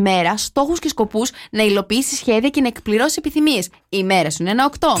σημερινή ημέρα στόχους και σκοπούς, να υλοποιήσεις σχέδια και να εκπληρώσεις επιθυμίες. Η ημέρα σου είναι ένα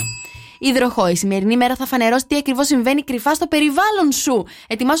 8. Υδροχόη, η σημερινή ημέρα θα φανερώσει τι ακριβώς συμβαίνει κρυφά στο περιβάλλον σου.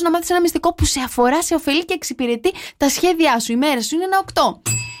 Ετοιμάσου να μάθεις ένα μυστικό που σε αφορά, σε ωφελεί και εξυπηρετεί τα σχέδιά σου. Η μέρα σου είναι ένα 8.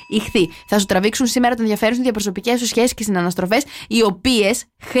 ηχθεί. Θα σου τραβήξουν σήμερα το ενδιαφέρον στις διαπροσωπικές σου σχέσεις και συναναστροφές, οι οποίες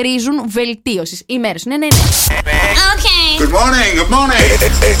χρήζουν βελτίωσης. Η μέρα σου είναι Good morning, good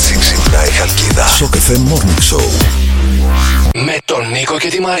morning. Έτσι ξυπνάει η Χαλκίδα. Sok FM Morning Show. Με τον Νίκο και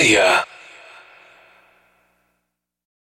τη Μαρία.